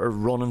Gweedore are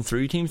running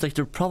through teams.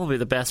 They're probably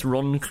the best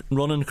running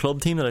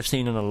club team that I've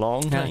seen in a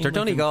long time. They're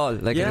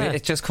Donegal.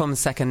 It just comes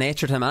second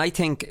nature to them. And I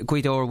think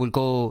Gweedore will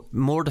go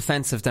more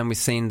defensive than we've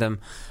seen them,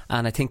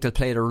 and I think they'll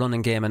play their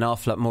running game an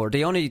awful lot more.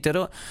 They like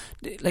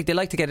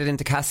to get it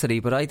into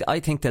Cassidy, but I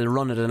think they'll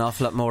run it an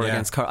awful lot more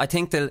against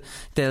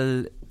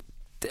Corofin.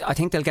 I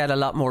think they'll get a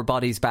lot more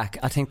bodies back.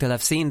 I think they'll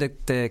have seen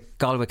the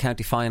Galway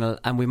County final,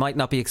 and we might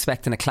not be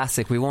expecting a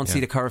classic. We won't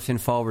see the Corofin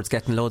forwards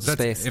getting loads of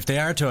space. If they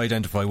are to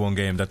identify one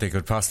game that they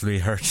could possibly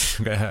hurt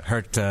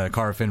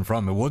Corofin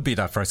from, it would be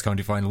that first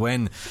county final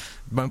when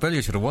Mount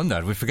Bellew should have won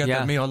that. We forget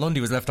that Micheál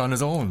Lundy was left on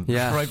his own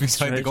right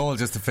beside the goal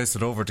just to fist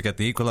it over to get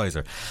the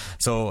equaliser.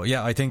 So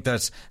I think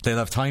that they'll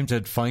have time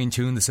to fine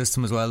tune the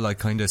system as well,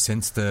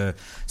 since the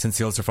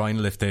Ulster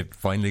final, if they've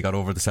finally got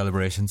over the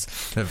celebrations.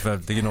 They've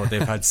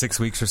had 6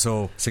 weeks or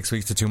so, 6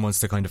 weeks to 2 months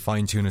to kind of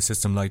fine tune a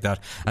system like that.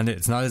 And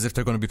it's not as if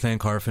they're going to be playing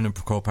Corofin in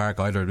Croke Park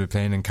either. They'll be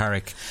playing in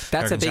Carrick.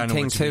 That's a big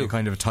thing too.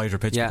 Kind of a tighter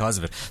pitch because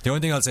of it. The only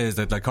thing I'll say is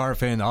that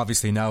Corofin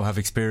obviously now have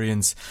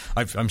experience.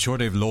 I'm sure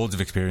they've loads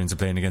of experience of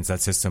playing against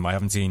that system. I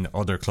haven't seen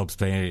other clubs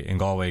play in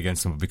Galway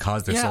against them,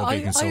 because they're so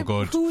big and so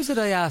good. Who was it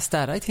I asked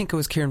that? I think it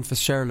was Kieran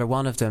Fitzgerald or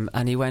one of them,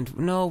 and he went,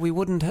 no, we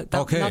wouldn't.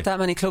 Not that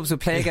many clubs would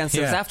play against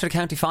them. It was after the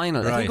county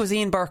final. I think it was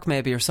Ian Burke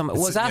maybe, or something.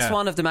 Was asked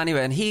one of them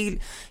anyway, and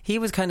he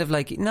was kind of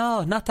like,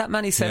 no, not that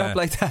many set up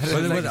like that.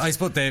 Well, I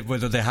suppose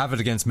they have it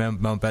against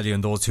Mount Belly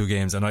in those two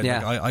games, and I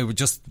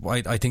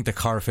think the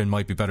Corofin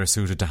might be better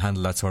suited to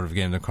handle that sort of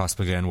game than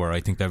Crossbaglen, where I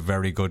think they're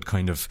very good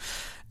kind of.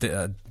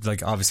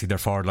 Like obviously their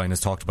forward line is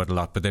talked about a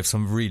lot, but they've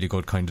some really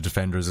good kind of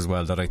defenders as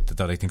well that I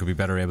think will be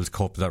better able to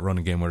cope with that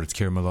running game, where it's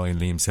Kieran Malloy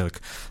and Liam Silk.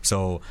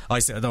 So I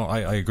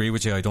agree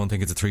with you. I don't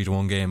think it's a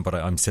 3-1 game, but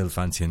I'm still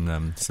fancying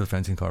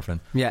Corofin.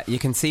 Yeah, you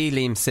can see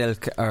Liam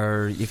Silk,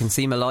 or you can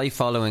see Malloy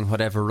following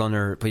whatever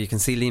runner, but you can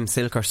see Liam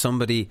Silk or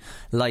somebody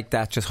like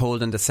that just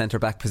holding the centre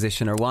back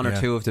position, or one or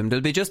two of them.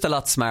 They'll be just a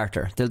lot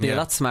smarter. They'll be a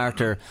lot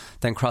smarter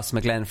than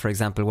Crossmaglen, for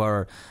example,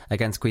 were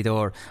against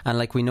Guidor. And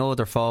like we know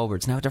their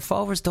forwards now, their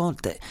forwards don't.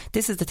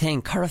 This is the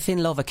thing, Corofin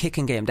love a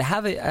kicking game. They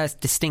have a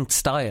distinct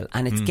style,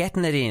 and it's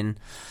getting it in.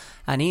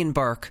 And Ian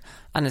Burke,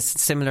 and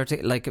it's similar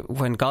to like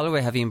when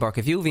Galway have Ian Burke.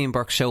 If you have Ian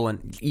Burke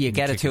showing, you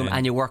get it to him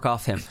and you work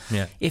off him.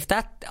 If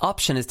that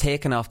option is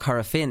taken off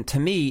Corofin, to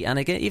me, and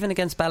again, even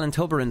against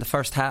Ballintubber in the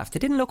first half, they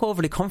didn't look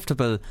overly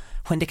comfortable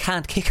when they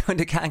can't kick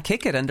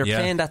it, and they're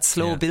playing that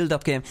slow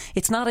build-up game.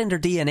 It's not in their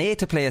DNA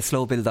to play a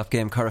slow build-up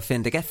game,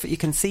 Corofin. You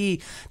can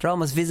see they're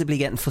almost visibly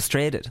getting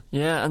frustrated.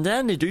 Yeah, and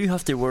then they do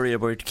have to worry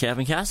about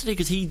Kevin Cassidy,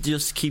 because he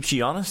just keeps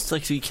you honest.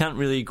 Like, so you can't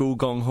really go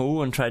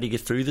gung-ho and try to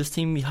get through this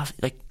team. You have,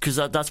 like, because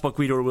that's what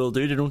Guidor will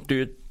do. They don't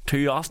do it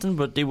too often,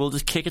 but they will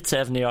just kick it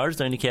 70 yards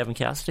down to Kevin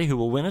Cassidy, who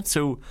will win it.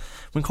 So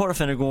when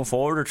Corofin are going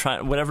forward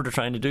or whatever they're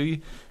trying to do,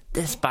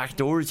 this back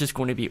door is just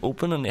going to be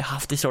open, and they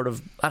have to sort of,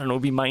 I don't know,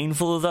 be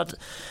mindful of that.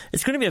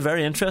 It's going to be a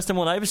very interesting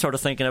one. I was sort of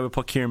thinking I would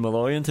put Kieran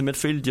Malloy into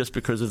midfield just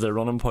because of the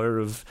running power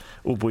of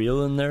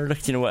O'Boyle in there.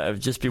 Like, you know what, I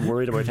would just be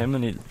worried about him,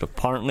 and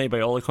apparently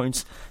by all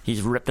accounts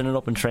he's ripping it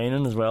up in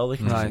training as well. Like,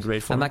 he's in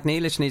great form. And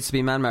McNeilish needs to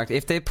be man marked.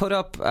 If they put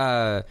up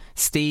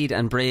Steed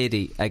and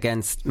Brady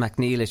against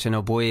McNeilish and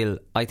O'Boyle,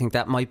 I think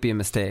that might be a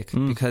mistake,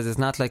 because it's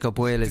not like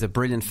O'Boyle is a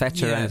brilliant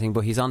fetcher or anything,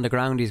 but he's on the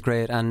ground, he's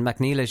great. And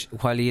McNeilish,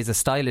 while he is a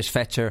stylish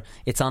fetcher,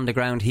 it's on the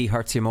ground he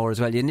hurts you more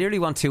as well. You nearly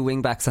want two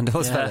wing backs on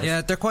those fellas.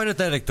 Yeah, they're quite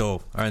athletic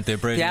though, aren't they?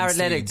 Brady, they are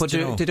athletic, but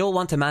they don't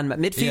want a man.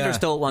 Midfielders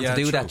don't want to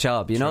do that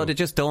job. You know, they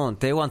just don't.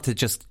 They want to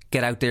just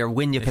get out there,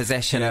 win your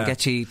possession, and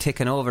get you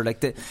ticking over.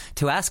 Like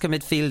to ask a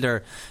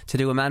midfielder to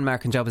do a man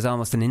marking job is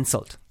almost an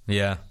insult.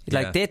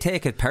 They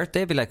take it pert.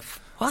 They'd be like,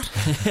 what?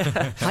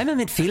 I'm a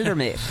midfielder,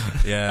 mate.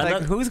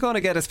 Like, who's going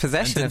to get us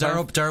possession?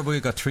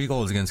 Darboy got 3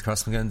 goals against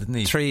Crossmaglen, didn't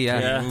he? 3,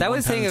 that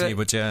was the thing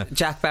about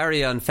Jack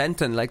Barry on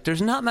Fenton. Like,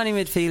 there's not many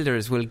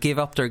midfielders will give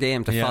up their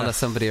game to follow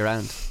somebody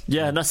around.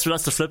 Yeah, and that's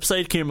the flip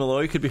side. Kieran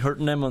Malloy could be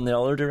hurting them on the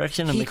other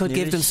direction. He could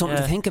give them something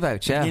to think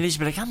about. McNeilish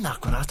be like, I'm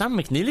not going after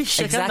McNeilish.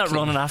 Exactly. Like, I'm not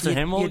running after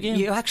him all game.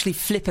 You actually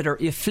flip it, or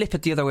you flip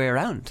it the other way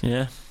around.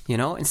 Yeah. You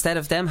know, instead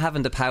of them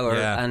having the power,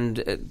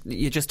 and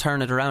you just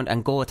turn it around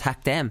and go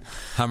attack them.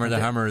 Hammer the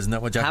hammer, isn't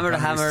that what Jack Hammer the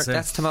hammer? Say?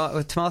 That's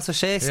Tomas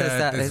O'Shea says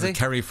that, is it? It's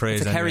a Kerry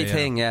phrase. It's a Kerry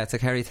thing, it's a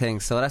Kerry thing.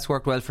 So that's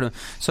worked well for them.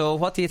 So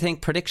what do you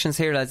think? Predictions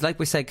here, lads? Like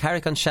we said,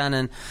 Carrick on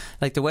Shannon.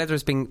 Like the weather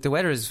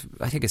is,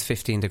 I think it's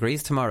 15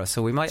 degrees tomorrow,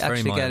 so we might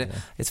actually get it. Yeah.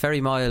 It's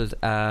very mild,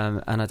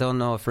 and I don't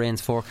know if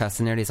rain's forecast.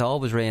 Nearly it's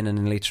always raining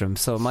in Leitrim,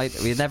 so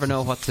we never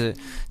know what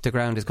the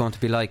ground is going to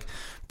be like.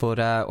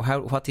 But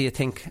what do you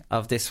think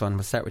of this one?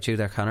 We'll start with you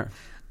there, Conor.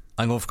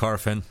 I'm going for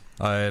Corofin.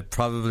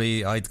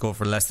 I'd go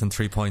for less than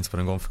 3 points, but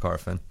I'm going for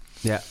Corofin.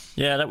 Yeah,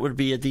 that would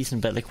be a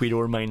decent bet, like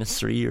Guidor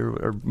 -3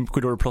 or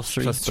Guidor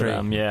 +3.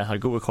 But, I'll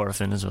go with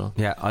Corofin as well.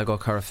 Yeah, I'll go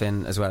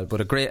Corofin as well. But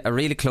a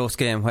really close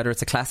game. Whether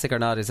it's a classic or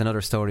not is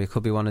another story. It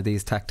could be one of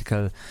these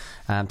tactical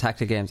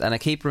games. And I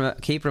keep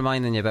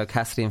reminding you about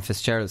Cassidy and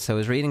Fitzgerald. So I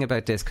was reading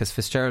about this because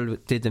Fitzgerald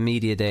did the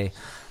media day.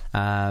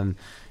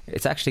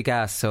 It's actually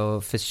gas.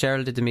 So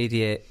Fitzgerald did the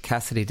media,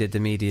 Cassidy did the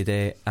media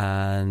day,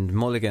 and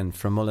Mulligan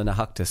from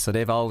Mullinahaughtist. So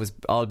they've always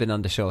all been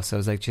on the show. So I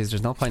was like, geez,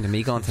 there's no point in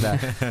me going to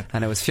that.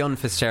 And it was Fionn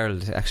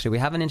Fitzgerald. Actually, we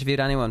haven't interviewed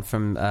anyone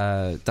from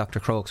Dr.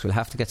 Crokes. We'll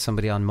have to get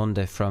somebody on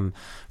Monday from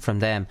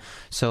them.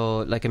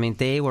 So,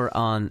 they were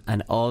on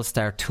an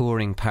all-star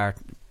touring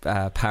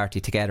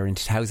party together in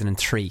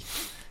 2003.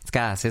 It's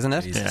gas, isn't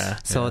it? Yeah.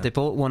 So they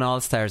both won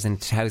All-Stars in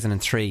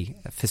 2003.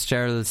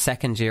 Fitzgerald's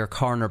second year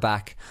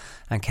cornerback,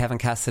 and Kevin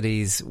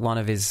Cassidy's one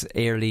of his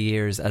early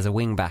years as a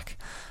wing back.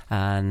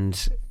 And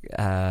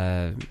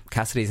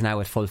Cassidy's now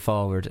at full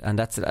forward, and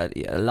that's a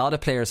lot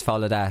of players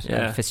follow that.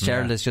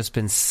 Fitzgerald has just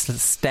been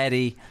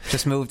steady,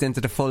 just moved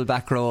into the full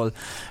back role,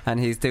 and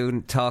he's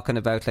talking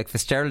about, like,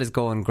 Fitzgerald is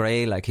going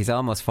grey, like he's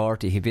almost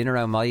 40. He'd been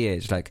around my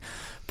age, like,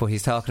 but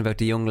he's talking about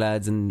the young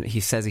lads, and he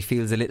says he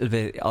feels a little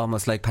bit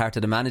almost like part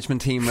of the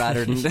management team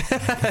rather than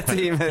the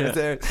team out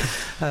there.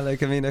 I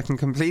can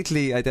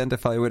completely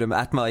identify with him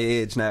at my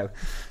age now.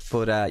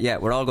 But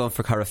we're all going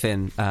for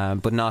Corofin,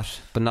 but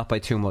not by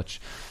too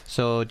much.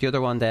 So the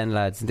other one then,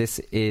 lads, this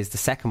is the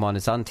second one.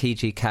 It's on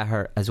TG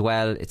Cahir as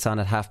well. It's on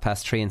at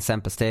 3:30 in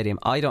Semple Stadium.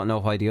 I don't know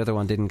why the other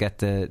one didn't get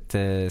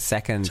the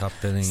second top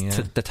billing,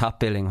 the top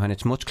billing when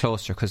it's much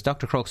closer, because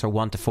Dr. Crokes are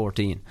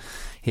 1-14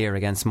 here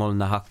against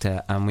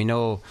Mullinahockta, and we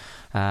know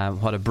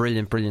what a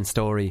brilliant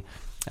story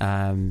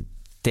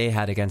they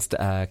had against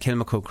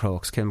Kilmacud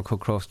Crokes.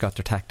 Kilmacud Crokes got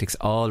their tactics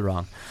all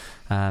wrong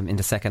in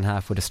the second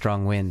half with a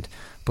strong wind.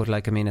 But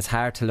it's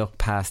hard to look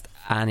past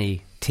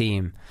any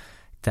team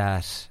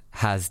that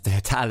has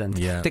the talent.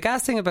 The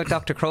gas thing about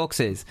Dr. Crokes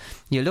is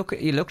you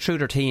look through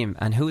their team,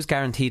 and who's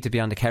guaranteed to be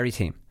on the Kerry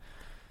team?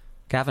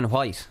 Gavin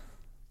White.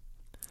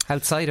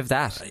 Outside of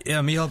that,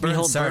 Micheál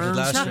Byrne started last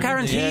year. It's not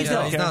guaranteed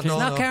though. He's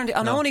not guaranteed.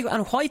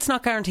 And White's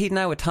not guaranteed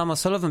now with Thomas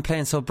Sullivan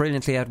playing so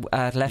brilliantly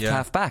at left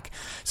half back.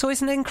 So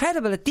isn't it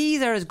incredible that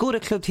these are as good a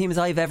club team as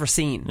I've ever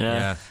seen?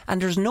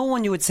 And there's no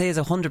one you would say is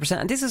 100%.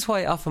 And this is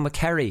why often with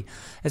Kerry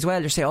as well,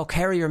 they say, oh,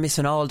 Kerry are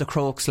missing all the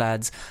Crokes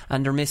lads,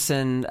 and they're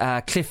missing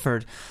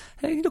Clifford.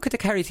 You look at the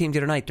Kerry team the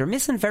other night, they're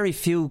missing very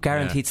few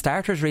guaranteed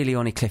starters, really,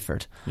 only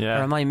Clifford. Or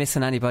am I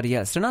missing anybody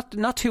else? They're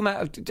not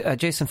too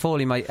Jason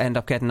Foley might end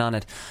up getting on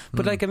it.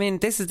 But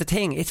this is the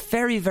thing, it's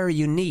very, very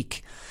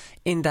unique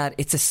in that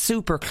it's a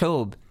super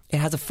club. It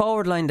has a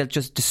forward line that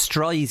just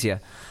destroys you.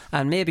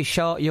 And maybe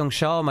young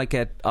Shaw might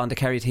get on the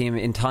Kerry team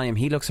in time.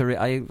 He looks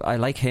I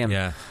like him.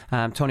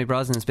 Tony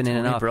Brosnan's been in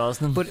and out.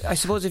 But I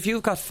suppose if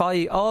you've got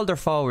all their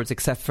forwards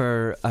except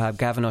for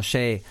Gavin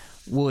O'Shea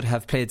would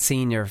have played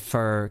senior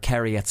for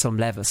Kerry at some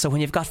level. So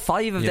when you've got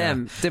 5 of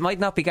them, they might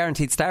not be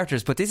guaranteed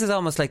starters, but this is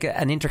almost like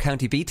an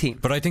inter-county B team.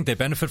 But I think they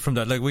benefit from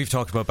that. Like we've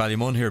talked about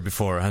Ballymun here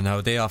before, and how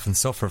they often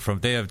suffer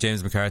from. They have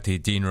James McCarthy,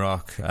 Dean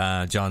Rock,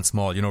 John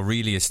Small,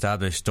 really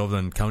established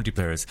Dublin county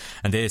players,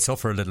 and they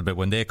suffer a little bit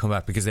when they come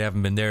back because they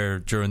haven't been there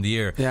during the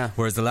year.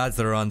 Whereas the lads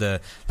that are on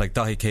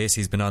Daithí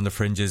Casey's been on the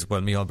fringes.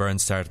 Well, Micheál Byrne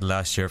started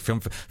last year. Fionn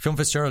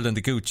Fitzgerald and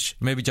the Gooch,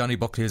 maybe Johnny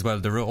Buckley as well.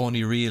 They're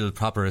only real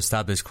proper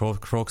established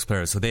Crokes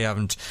players, so they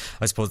haven't.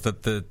 I suppose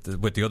that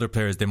with the other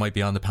players, they might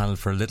be on the panel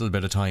for a little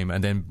bit of time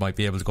and then might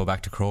be able to go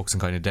back to Crokes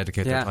and kind of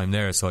dedicate their time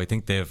there. So I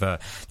think they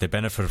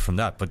benefited from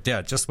that. But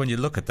just when you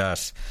look at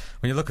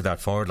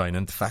that forward line,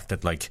 and the fact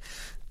that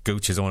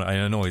Gooch is only,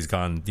 I know he's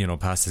gone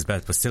past his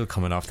best, but still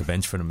coming off the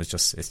bench for them it's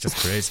just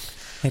crazy.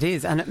 It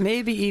is. And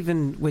maybe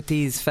even with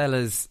these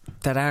fellas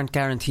that aren't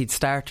guaranteed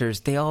starters,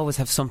 they always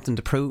have something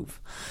to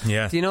prove.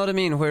 Do you know what I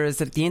mean? Whereas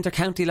the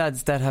inter-county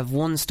lads that have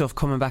won stuff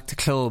coming back to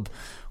club,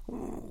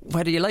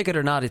 whether you like it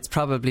or not, it's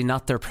probably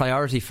not their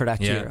priority for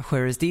that year.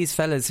 Whereas these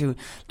fellas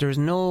there's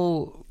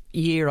no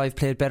year I've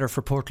played better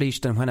for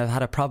Portlaoise than when I've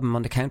had a problem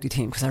on the county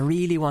team, because I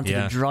really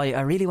wanted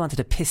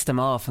to piss them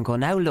off and go,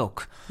 now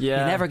look, you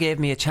never gave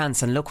me a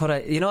chance, and look what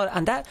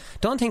and that,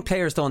 don't think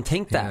players don't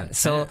think that.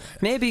 So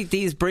maybe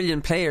these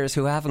brilliant players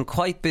who haven't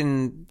quite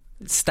been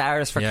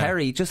stars for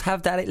Kerry just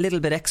have that little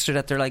bit extra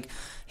that they're like,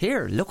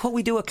 here, look what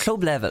we do at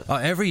club level.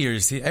 Every year,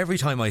 every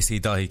time I see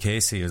Daithí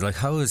Casey, it's like,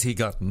 how has he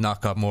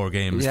not got more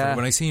games?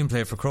 When I see him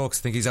play for Crokes,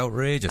 I think he's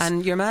outrageous.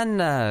 And your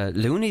man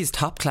Looney's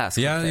top class.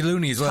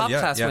 Looney as well. Top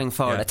class wing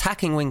forward,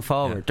 attacking wing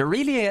forward.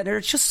 They're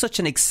just such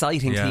an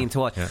exciting team to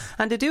watch.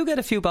 And they do get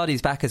a few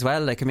bodies back as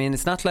well.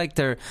 It's not like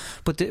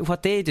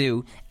what they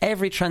do,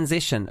 every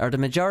transition, or the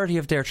majority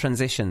of their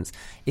transitions,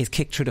 is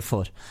kicked through the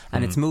foot.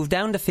 And it's moved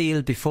down the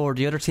field before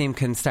the other team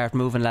can start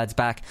moving lads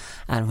back.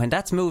 And when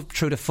that's moved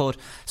through the foot,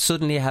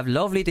 suddenly have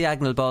lovely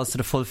diagonal balls to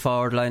the full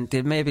forward line.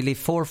 They maybe leave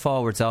 4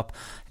 forwards up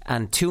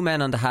and 2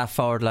 men on the half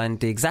forward line,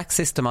 the exact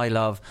system I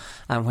love.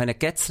 And when it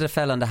gets to the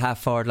fella on the half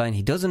forward line,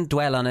 he doesn't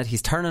dwell on it,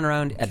 he's turning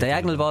around, a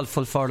diagonal ball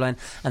full forward line,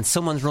 and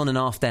someone's running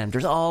off them.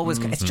 There's always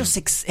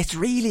it's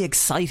really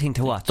exciting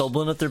to watch.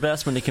 Dublin at their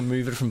best when they can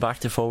move it from back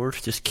to forward,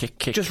 just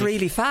kick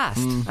really fast.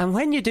 And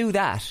when you do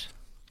that,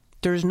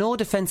 there's no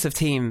defensive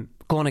team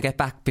going to get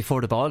back before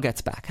the ball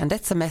gets back, and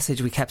that's the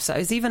message we kept. It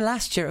was even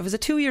last year, it was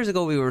 2 years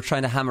ago, we were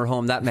trying to hammer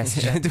home that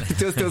message. It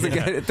just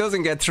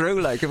doesn't get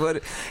through.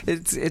 But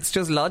it's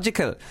just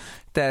logical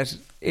that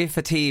if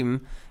a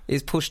team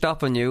is pushed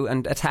up on you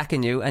and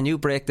attacking you, and you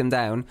break them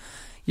down,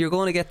 you're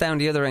going to get down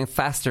the other end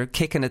faster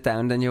kicking it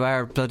down than you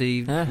are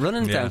bloody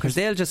running down, because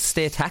they'll just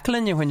stay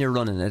tackling you when you're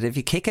running it. If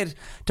you kick it,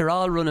 they're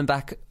all running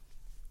back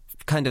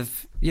kind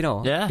of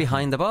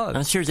behind the ball. And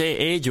it's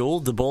age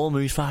old, the ball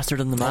moves faster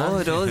than the man. Oh,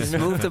 it does.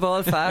 Move the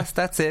ball fast,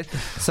 that's it.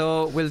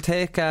 So we'll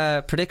take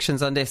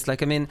predictions on this. I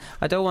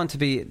don't want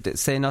to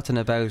say nothing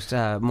about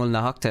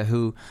Mullinahockta,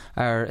 who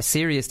are a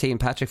serious team.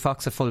 Patrick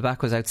Fox, a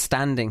full-back, was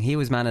outstanding. He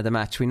was man of the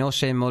match. We know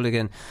Shane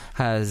Mulligan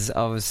has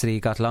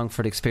obviously got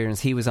Longford experience.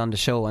 He was on the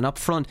show. And up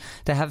front,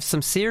 they have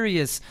some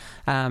serious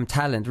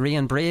talent.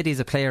 Rian Brady's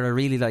a player I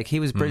really like. He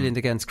was brilliant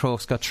against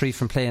Crokes, got 3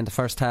 from play in the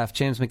first half.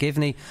 James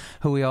McGivney,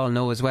 who we all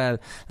know as well.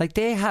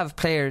 They have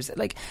players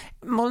like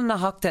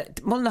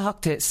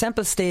Mullinahockta.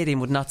 Semple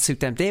Stadium would not suit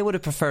them. They would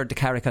have preferred the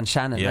Carrick on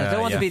Shannon. I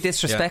don't want to be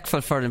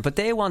disrespectful for them, but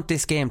they want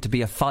this game to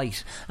be a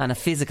fight and a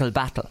physical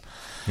battle.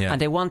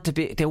 and they want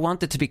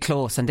it to be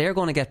close, and they're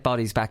going to get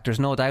bodies back. There's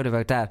no doubt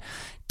about that.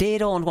 They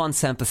don't want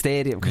Semple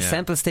Stadium because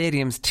Semple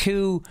Stadium's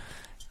too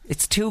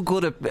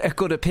good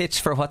a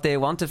pitch for what they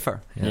want it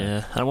for.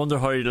 Yeah. I wonder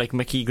how like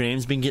Mickey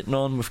Graham's been getting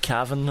on with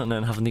Cavan and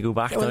then having to go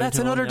back. Well, that's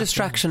another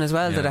distraction as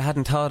well that I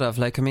hadn't thought of.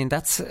 Like, I mean,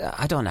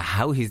 I don't know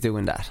how he's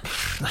doing that.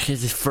 Like,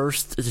 it's his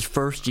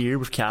first year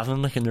with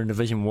Cavan, like in their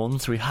Division 1,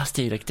 so he has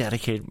to like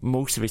dedicate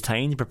most of his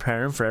time to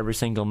preparing for every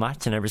single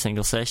match and every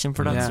single session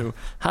for that. So it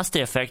has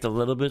to affect a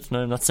little bit. Now,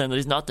 I'm not saying that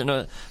he's not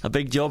doing a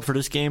big job for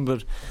this game,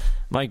 but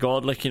my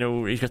God, like, you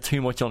know, he's got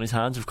too much on his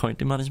hands with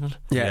county management.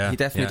 Yeah, he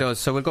definitely does.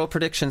 So we'll go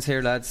predictions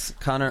here, lads.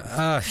 Connor?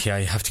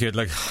 You have to get,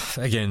 like,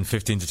 again,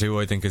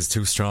 15-2 I think is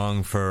too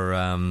strong for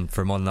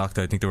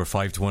Mullinacht. I think they were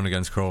 5-1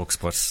 against Crokes,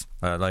 but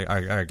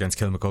against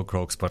Kilmacud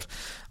Crokes, but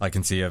I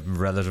can see a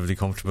relatively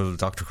comfortable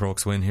Dr.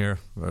 Crokes win here,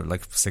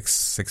 like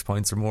 6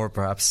 points or more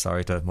perhaps.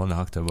 Sorry to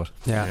Mullinacht,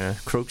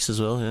 but Crokes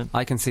as well.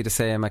 I can see the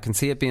same. I can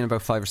see it being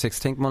about 5 or 6.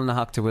 I think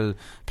Mullinacht will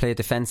play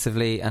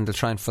defensively and they'll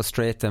try and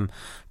frustrate them,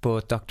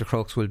 but Dr.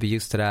 Crokes will be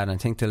used to that, and I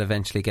think they'll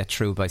eventually get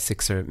through by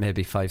 6 or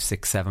maybe 5,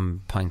 6,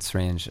 7 points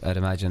range, I'd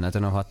imagine. I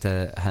don't know what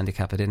the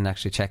handicap, I didn't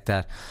actually check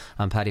that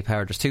on Paddy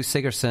Power. There's 2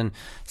 Sigerson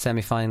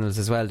semi-finals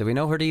as well. Do we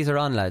know where these are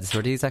on, lads?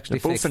 Were these actually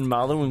They're both in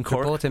Mallow and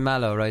Cork? They're both in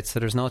Mallow, right, so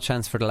there's no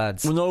chance for the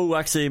lads. Well, no,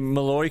 actually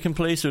Malloy can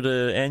play, so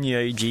the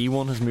NUIG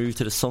one has moved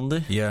to the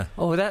Sunday.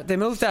 They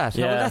moved that.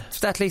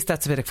 At least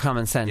that's a bit of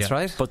common sense,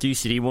 right? But the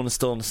UCD one is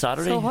still on the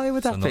Saturday. So why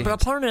would that be? But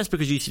apparently that's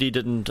because UCD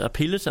didn't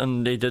appeal it,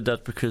 and they did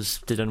that because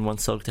they didn't want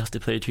Silk to have to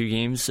play 2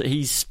 games.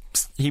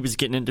 He was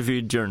getting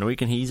interviewed during the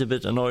week and he's a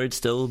bit annoyed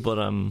still, but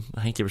I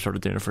think they were sort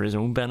of doing it for his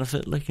own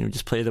benefit, like, you know,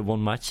 just play the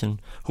one match and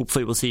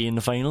hopefully we'll see you in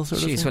the final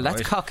sort of thing. Well,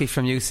 that's cocky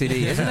from UCD,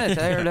 isn't it?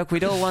 There, look, we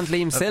don't want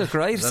Liam Silk,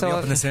 right? So be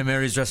up in the same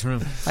area's dressing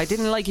room. I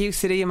didn't like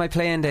UCD in my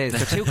playing days.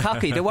 They're too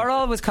cocky. They were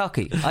always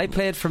cocky. I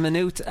played for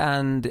Maynooth,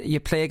 and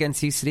you play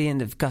against UCD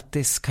and they've got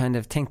this kind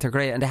of think they're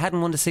great, and they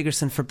hadn't won the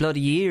Sigerson for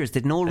bloody years.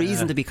 They'd no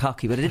reason to be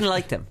cocky, but I didn't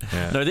like them.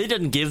 No, they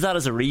didn't give that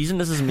as a reason.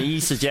 This is me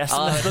suggesting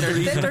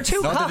they're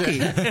too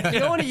cocky.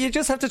 You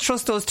just have to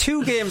trust those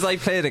 2 games I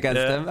played against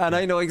them, and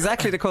I know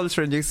exactly the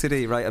culture in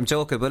UCD, right? I'm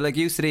joking, but like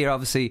UCD are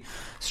obviously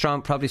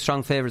probably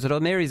strong favourites. Although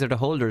Mary's are the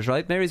holders,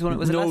 right? Mary's won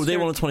it. They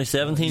won it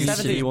 2017.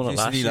 UCD won it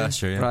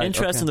last year. Right,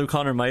 interesting though,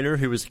 Conor Myler,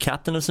 who was the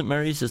captain of St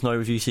Mary's, is now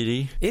with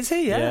UCD. Is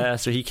he? Yeah,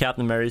 so he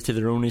captained Mary's to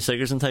their only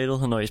Sigerson title,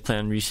 and now he's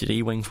playing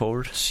UCD wing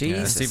forward.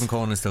 Stephen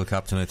Cohen is still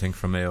captain, I think,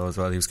 from Mayo as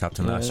well. He was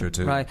captain last year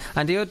too. Right,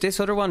 and this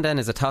other one then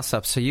is a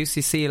toss-up. So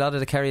UCC, a lot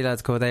of the Kerry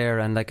lads go there,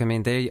 and like, I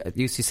mean,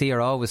 UCC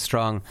are always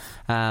strong,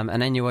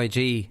 and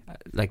NUIG,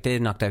 like, they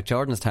knocked out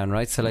Jordanstown,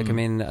 right? So like, I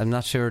mean, I'm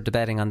not sure the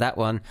betting on that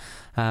one.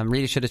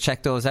 Really should have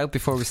checked those out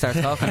before we start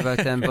talking about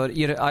them. But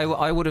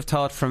I would have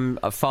thought from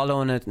not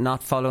following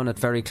it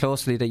very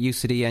closely, that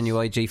UCD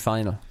NUIG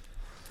final.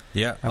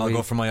 Yeah, I'll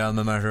go for my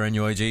alma mater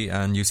NUIG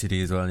and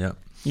UCD as well.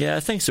 Yeah,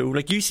 I think so.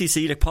 Like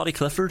UCC, like Paddy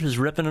Clifford is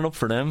ripping it up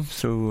for them.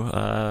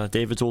 So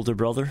David's older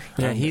brother.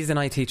 Yeah, he's an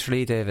IT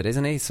Tralee, David,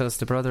 isn't he? So it's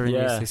the brother in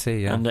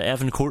UCC. Yeah, and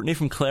Evan Courtney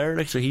from Clare,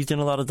 like, so he's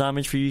doing a lot of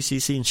damage for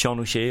UCC, and Sean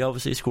O'Shea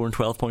obviously scoring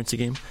 12 points a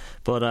game.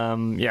 But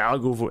I'll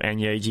go for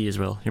NUIG as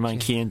well. Your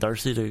man Cian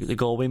Darcy, the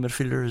Galway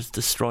midfielder, is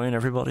destroying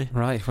everybody.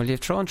 Right. Well,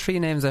 you've thrown 3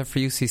 names out for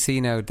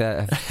UCC now.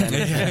 Made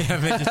you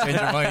change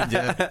your mind.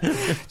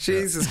 Yeah.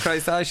 Jesus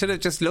Christ! I should have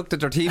just looked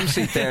at their team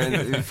sheet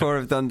there before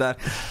I've done that.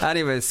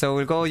 Anyway, so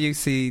we'll go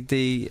UCD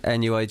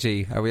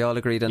NUIG. Are we all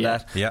agreed on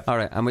that? Yeah.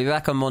 Alright, and we'll be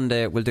back on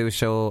Monday. We'll do a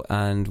show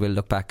and we'll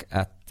look back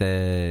at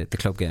the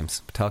club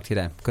games. Talk to you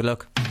then. Good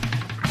luck.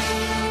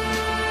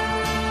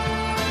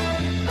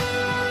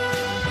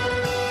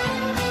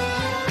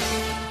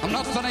 I'm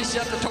not finished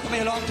yet. It took me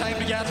a long time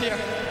to get here.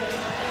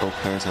 Both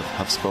players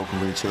have spoken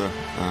with each other,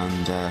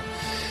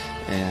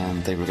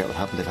 and they regret what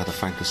happened. They've had a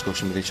frank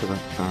discussion with each other,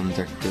 and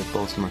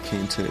both of them are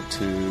keen to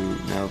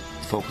now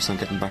focus on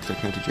getting back their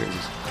county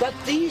jerseys. That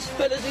these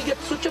fellas will get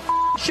such a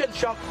shell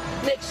shock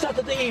next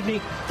Saturday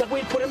evening that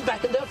we'll put them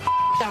back in their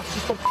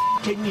asses for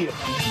 10 years.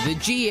 The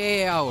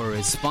GA Hour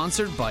is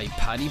sponsored by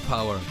Paddy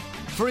Power.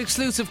 For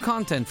exclusive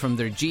content from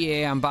their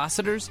GA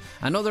ambassadors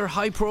and other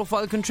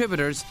high-profile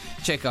contributors,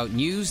 check out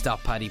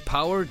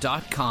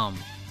news.paddypower.com.